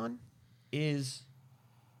it an 8 on is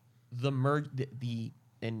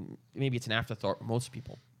and maybe it's an afterthought for most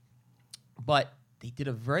people, but they did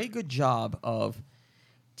a very good job of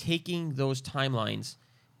taking those timelines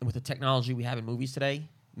and with the technology we have in movies today,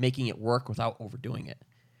 making it work without overdoing it.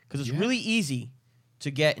 Because it's really easy to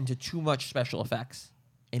get into too much special effects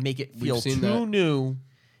and make it feel seen too that. new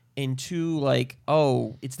and too like,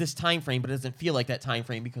 oh, it's this time frame, but it doesn't feel like that time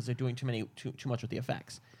frame because they're doing too much with the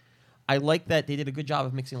effects. I like that they did a good job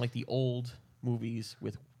of mixing like the old movies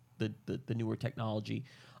with the newer technology,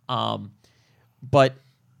 but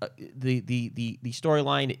the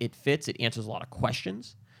storyline, it fits. It answers a lot of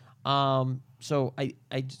questions. So I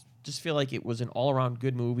just feel like it was an all around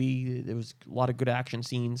good movie. There was a lot of good action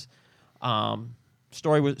scenes.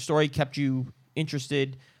 Story kept you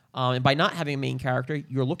interested, and by not having a main character,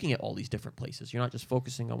 you're looking at all these different places. You're not just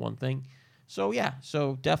focusing on one thing. So yeah,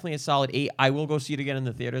 so definitely a solid 8. I will go see it again in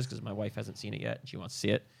the theaters because my wife hasn't seen it yet. She wants to see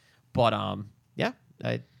it, but yeah,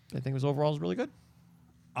 I think it was overall really good.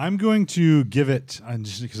 I'm going to give it,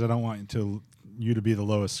 just because I don't want you to be the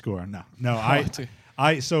lowest score. No.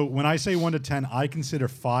 So when I say 1 to 10, I consider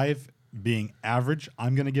 5 being average.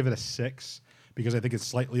 I'm going to give it a 6 because I think it's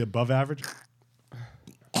slightly above average.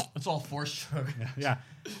 It's all forced sugar. Yeah.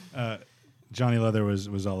 Johnny Leather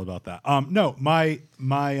was all about that. No,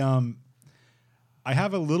 I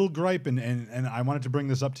have a little gripe, and I wanted to bring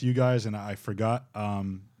this up to you guys, and I forgot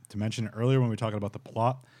to mention it earlier when we were talking about the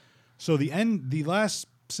plot. So the last,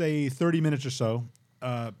 say, 30 minutes or so,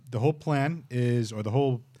 the whole plan is, or the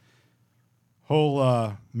whole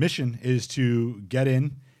mission is to get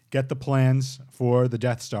the plans for the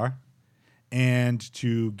Death Star, and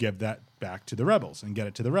to give that back to the rebels and get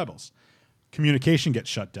it to the rebels. Communication gets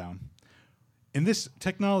shut down. In this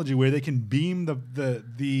technology where they can beam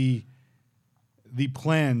the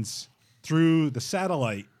plans through the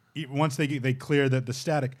satellite once they clear the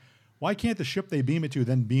static, why can't the ship they beam it to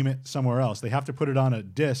then beam it somewhere else? They have to put it on a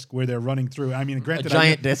disc where they're running through. I mean, granted, A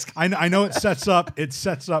giant disc. I know it sets up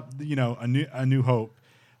a New Hope,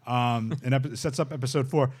 and it sets up Episode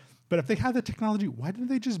 4. But if they had the technology, why didn't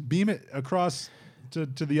they just beam it across to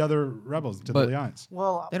the other rebels, to the Alliance?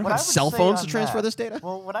 Well, They don't what have I would cell say phones on to transfer that- this data?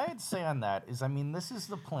 Well, what I'd say on that is, I mean, this is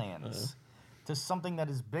the plans to something that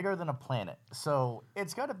is bigger than a planet. So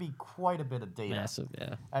it's got to be quite a bit of data. Massive,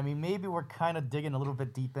 yeah. I mean, maybe we're kind of digging a little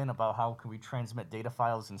bit deep in about how can we transmit data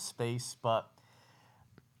files in space, but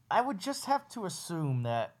I would just have to assume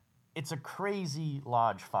that it's a crazy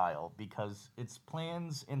large file because it's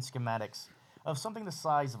plans and schematics of something the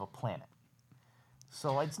size of a planet.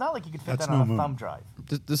 So it's not like you could fit That's that on no a moon. thumb drive.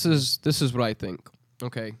 This is what I think.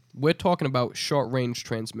 Okay, we're talking about short range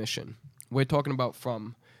transmission. We're talking about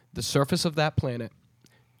from the surface of that planet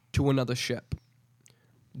to another ship.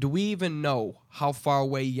 Do we even know how far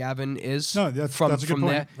away Yavin is No, that's from a good point.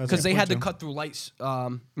 there? That's a Because good they point, had to Jim. cut through lights.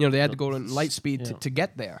 They had to go to light speed to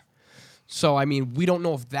get there. So I mean, we don't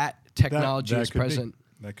know if that technology is could be. present.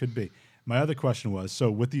 That could be. My other question was, so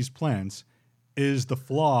with these plans, is the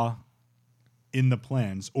flaw in the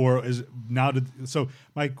plans, or is now? So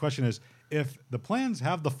my question is, if the plans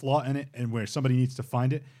have the flaw in it, and where somebody needs to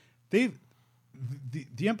find it,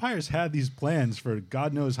 the Empire's had these plans for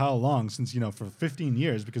God knows how long, since for 15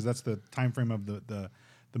 years, because that's the time frame of the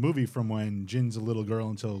movie, from when Jin's a little girl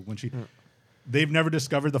until when she. They've never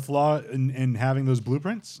discovered the flaw in having those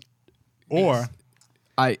blueprints, or.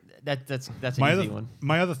 That's an easy one.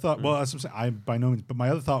 My other thought, well, that's what I'm saying, I by no means, but my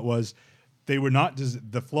other thought was they were not.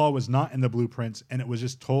 The flaw was not in the blueprints, and it was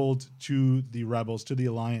just told to the rebels, to the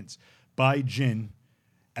Alliance, by Jin,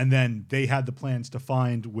 and then they had the plans to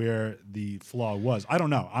find where the flaw was. I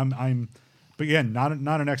don't know. But again, not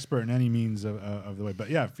an expert in any means of the way.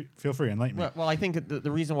 But yeah, feel free, enlighten me. Well, I think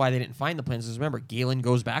the reason why they didn't find the plans is, remember, Galen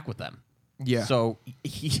goes back with them. Yeah. So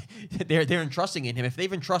they're entrusting in him. If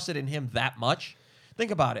they've entrusted in him that much, think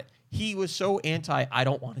about it. He was so anti, I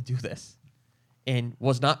don't want to do this, and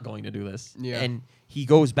was not going to do this. Yeah. And he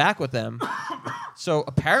goes back with them. So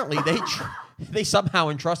apparently they somehow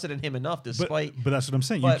entrusted in him enough, despite. But that's what I'm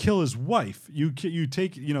saying. You but- kill his wife. You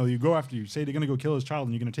take. You go after. You say they're going to go kill his child,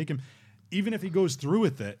 and you're going to take him. Even if he goes through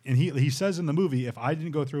with it, and he says in the movie, if I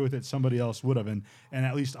didn't go through with it, somebody else would have, and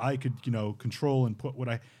at least I could control and put what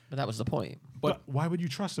I. But that was the point. But why would you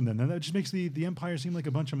trust him then? That just makes the Empire seem like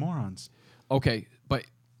a bunch of morons. Okay, but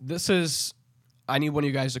this is. I need one of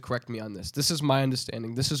you guys to correct me on this. This is my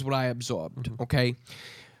understanding. This is what I absorbed. Okay,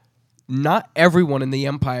 not everyone in the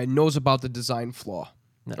Empire knows about the design flaw.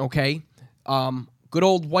 No. Okay, good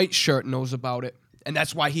old White Shirt knows about it, and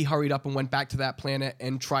that's why he hurried up and went back to that planet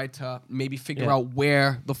and tried to maybe figure out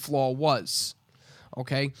where the flaw was.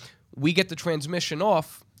 Okay, we get the transmission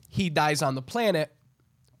off. He dies on the planet,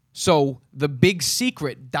 so the big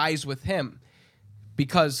secret dies with him.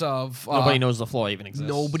 Because of Nobody knows the flaw even exists.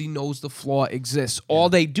 Nobody knows the flaw exists. All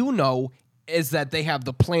they do know is that they have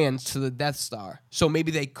the plans to the Death Star. So maybe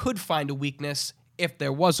they could find a weakness if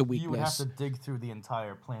there was a weakness. You would have to dig through the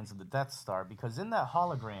entire plans of the Death Star, because in that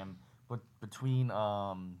hologram between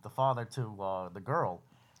the father to the girl,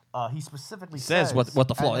 he specifically says what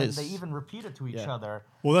the flaw and is. They even repeat it to each other.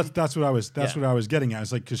 Well, that's what I was what I was getting at.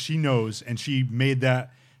 It's like, because she knows, and she made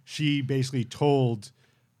that. She basically told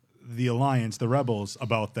the Alliance, the rebels,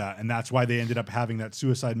 about that, and that's why they ended up having that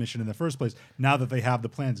suicide mission in the first place. Now that they have the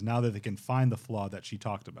plans, now that they can find the flaw that she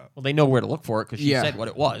talked about. Well, they know where to look for it because she said what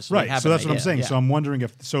it was. So they Right. have So an that's what I'm idea. saying. Yeah. So I'm wondering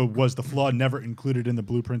was the flaw never included in the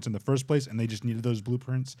blueprints in the first place, and they just needed those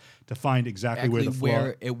blueprints to find exactly where the flaw.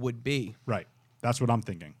 where it would be. Right. That's what I'm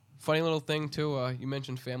thinking. Funny little thing too. You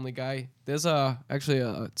mentioned Family Guy. There's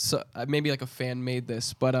maybe like a fan made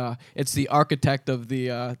this, but it's the architect of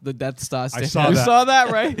the Death Star. I saw You that. saw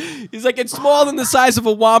that, right? He's like, it's smaller than the size of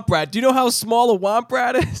a Womp Rat. Do you know how small a Womp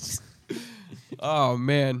Rat is? Oh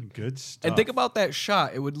man. Good stuff. And think about that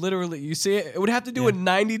shot. It would literally, you see it. It would have to do a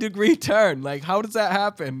 90-degree turn. Like, how does that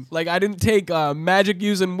happen? Like, I didn't take magic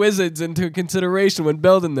using wizards into consideration when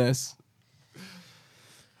building this.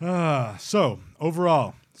 So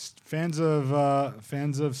overall, fans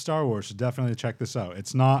of Star Wars should definitely check this out.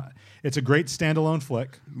 It's a great standalone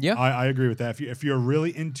flick. Yeah. I agree with that. If you're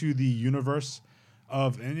really into the universe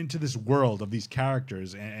and into this world of these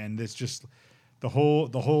characters, and it's just the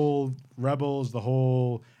whole Rebels, the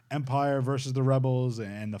whole Empire versus the Rebels,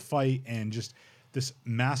 and the fight, and just this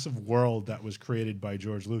massive world that was created by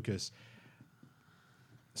George Lucas,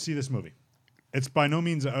 see this movie. It's by no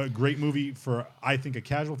means a great movie for, I think, a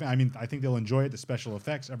casual fan. I mean, I think they'll enjoy it. The special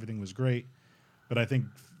effects, everything was great. But I think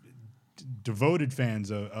devoted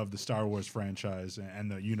fans of the Star Wars franchise and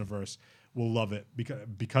the universe will love it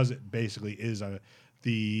because it basically is not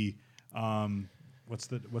the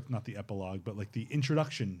epilogue, but like the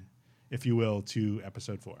introduction, if you will, to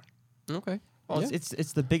Episode 4. Okay. Well, Yeah.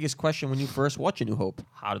 it's the biggest question when you first watch A New Hope.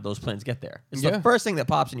 How did those plans get there? It's Yeah. the first thing that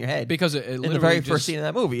pops in your head. Because it in the literally very just- first scene of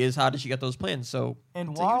that movie is how did she get those plans? So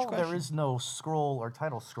And it's a huge while there question. is no scroll or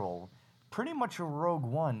title scroll, pretty much a Rogue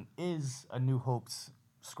One is A New Hope's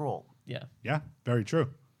scroll. Yeah. Yeah, very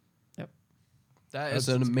true. Yep. That is That's-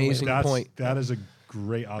 an that's a good way- amazing point. That is a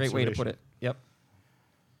great observation. Great way to put it. Yep.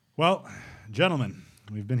 Well, gentlemen,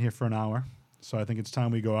 we've been here for an hour, so I think it's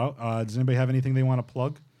time we go out. Does anybody have anything they want to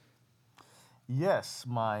plug? Yes,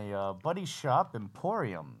 my buddy shop,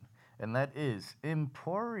 Emporium, and that is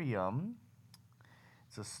Emporium.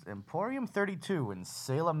 It's Emporium 32 in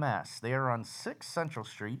Salem, Mass. They are on 6 Central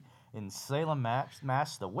Street in Salem,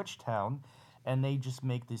 Mass, the witch town, and they just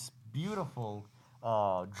make this beautiful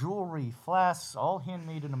jewelry, flasks, all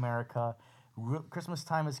handmade in America. Christmas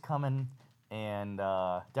time is coming, and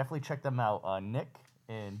definitely check them out. Nick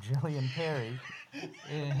and Jillian Perry.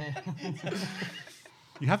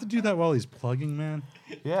 You have to do that while he's plugging, man.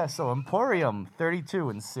 Yeah, so Emporium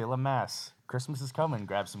 32 in Salem, Mass. Christmas is coming.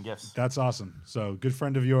 Grab some gifts. That's awesome. So, good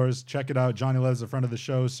friend of yours. Check it out. Johnny Leather's a friend of the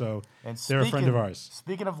show, so And they're a friend of ours.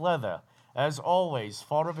 Speaking of leather, As always,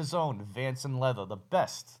 father of his own, Vanson Leather, the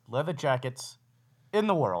best leather jackets in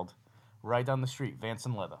the world. Right down the street,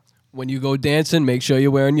 Vanson Leather. When you go dancing, make sure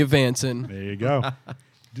you're wearing your Vanson. There you go.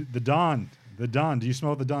 The Don. Do you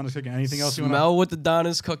smell what the Don is cooking? Anything else you want to? Smell what the Don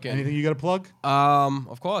is cooking. Anything you got to plug?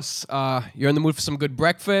 Of course. You're in the mood for some good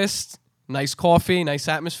breakfast, nice coffee, nice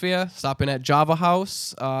atmosphere. Stop in at Java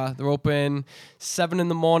House. They're open 7 in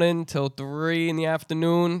the morning till 3 in the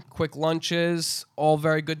afternoon. Quick lunches, all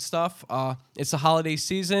very good stuff. It's the holiday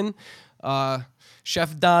season.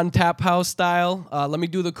 Chef Don Tap House style. Let me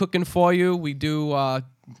do the cooking for you. We do,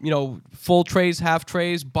 full trays, half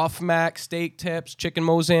trays, buff mac, steak tips, chicken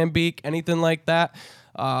Mozambique, anything like that.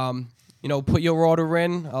 Put your order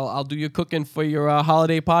in. I'll do your cooking for your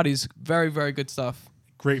holiday parties. Very, very good stuff.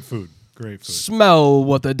 Great food. Smell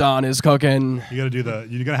what the Don is cooking. You're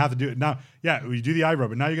gonna have to do it now. Yeah, we do the eyebrow,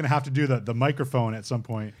 but now you're gonna have to do the microphone at some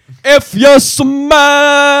point. If you smell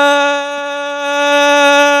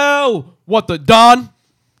what the Don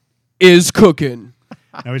is cooking.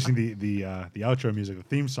 Now we sing the outro music, the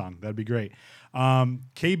theme song. That'd be great.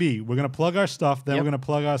 KB, we're gonna plug our stuff, then Yep. we're gonna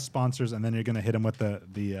plug our sponsors, and then you're gonna hit them with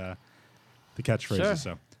the catchphrases.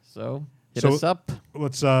 Sure. So hit So us up.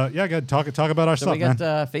 Let's go ahead, talk about our So stuff, we got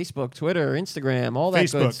man. Facebook, Twitter, Instagram, all that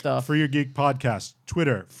good Facebook, stuff. Free Your Geek podcast.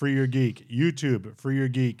 Twitter, Free Your Geek. YouTube, Free Your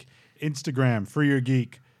Geek. Instagram, Free Your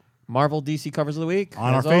Geek. Marvel DC covers of the week.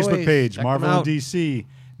 On as our Facebook always. page, Check Marvel them and out. DC.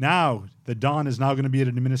 Now, the Don is now going to be an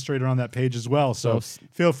administrator on that page as well. So So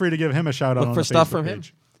feel free to give him a shout out look on for the stuff Facebook from him.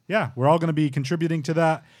 page. Yeah, we're all going to be contributing to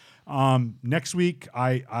that. Next week,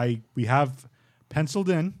 we have penciled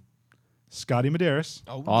in Scotty Medeiros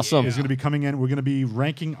Awesome. is going to be coming in. We're going to be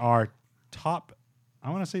ranking our top. I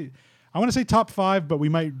want to say top 5, but we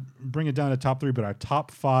might bring it down to top 3. But our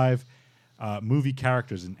top 5 movie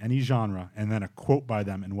characters in any genre, and then a quote by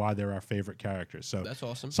them and why they're our favorite characters. So That's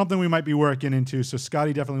awesome. Something we might be working into. So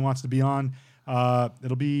Scotty definitely wants to be on.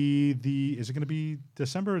 It'll be is it going to be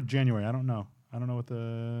December or January? I don't know. I don't know what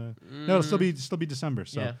the. No, it'll still be December.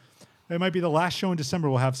 So Yeah. it might be the last show in December.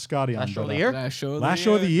 We'll have Scotty on. Last show of but, the year? Last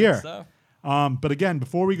show of the year. Good stuff. But again,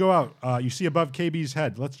 before we go out, you see above KB's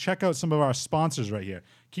head, let's check out some of our sponsors right here.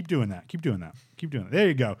 Keep doing that. There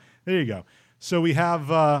you go. So we have,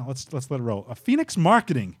 let's let it roll. Phoenix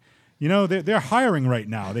Marketing. They're hiring right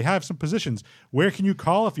now. They have some positions. Where can you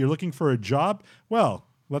call if you're looking for a job? Well,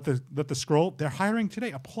 let the scroll. They're hiring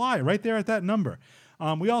today. Apply right there at that number.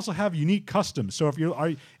 We also have Unique Customs. So if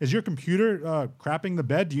is your computer crapping the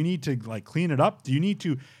bed? Do you need to clean it up? Do you need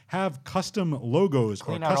to have custom logos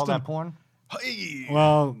Clean or out all custom? that porn.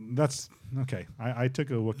 Well, that's okay. I took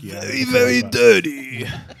a Wookiee. Very dirty.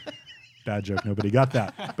 Bad joke. Nobody got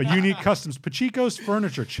that. But Unique Customs, Pachico's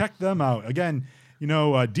Furniture. Check them out. Again,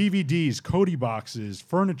 DVDs, Cody boxes,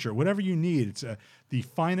 furniture, whatever you need. It's the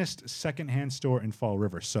finest secondhand store in Fall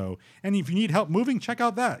River. So, and if you need help moving, check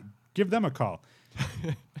out that. Give them a call.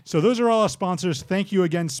 So those are all our sponsors. Thank you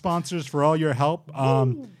again, sponsors, for all your help.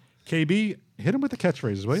 KB, hit them with the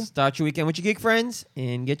catchphrases, will you? Start your weekend with your geek friends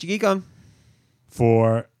and get your geek on.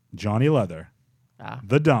 For Johnny Leather, Ah.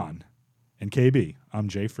 The Don, and KB, I'm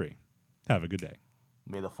Jay Free. Have a good day.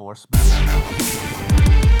 May the force be with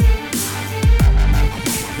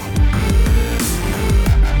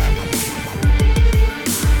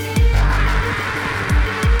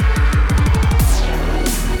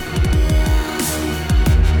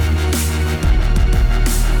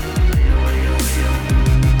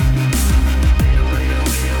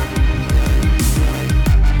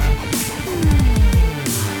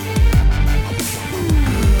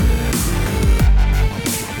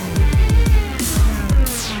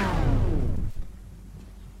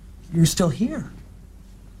You're still here.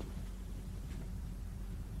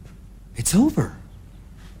 It's over.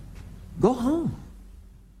 Go home.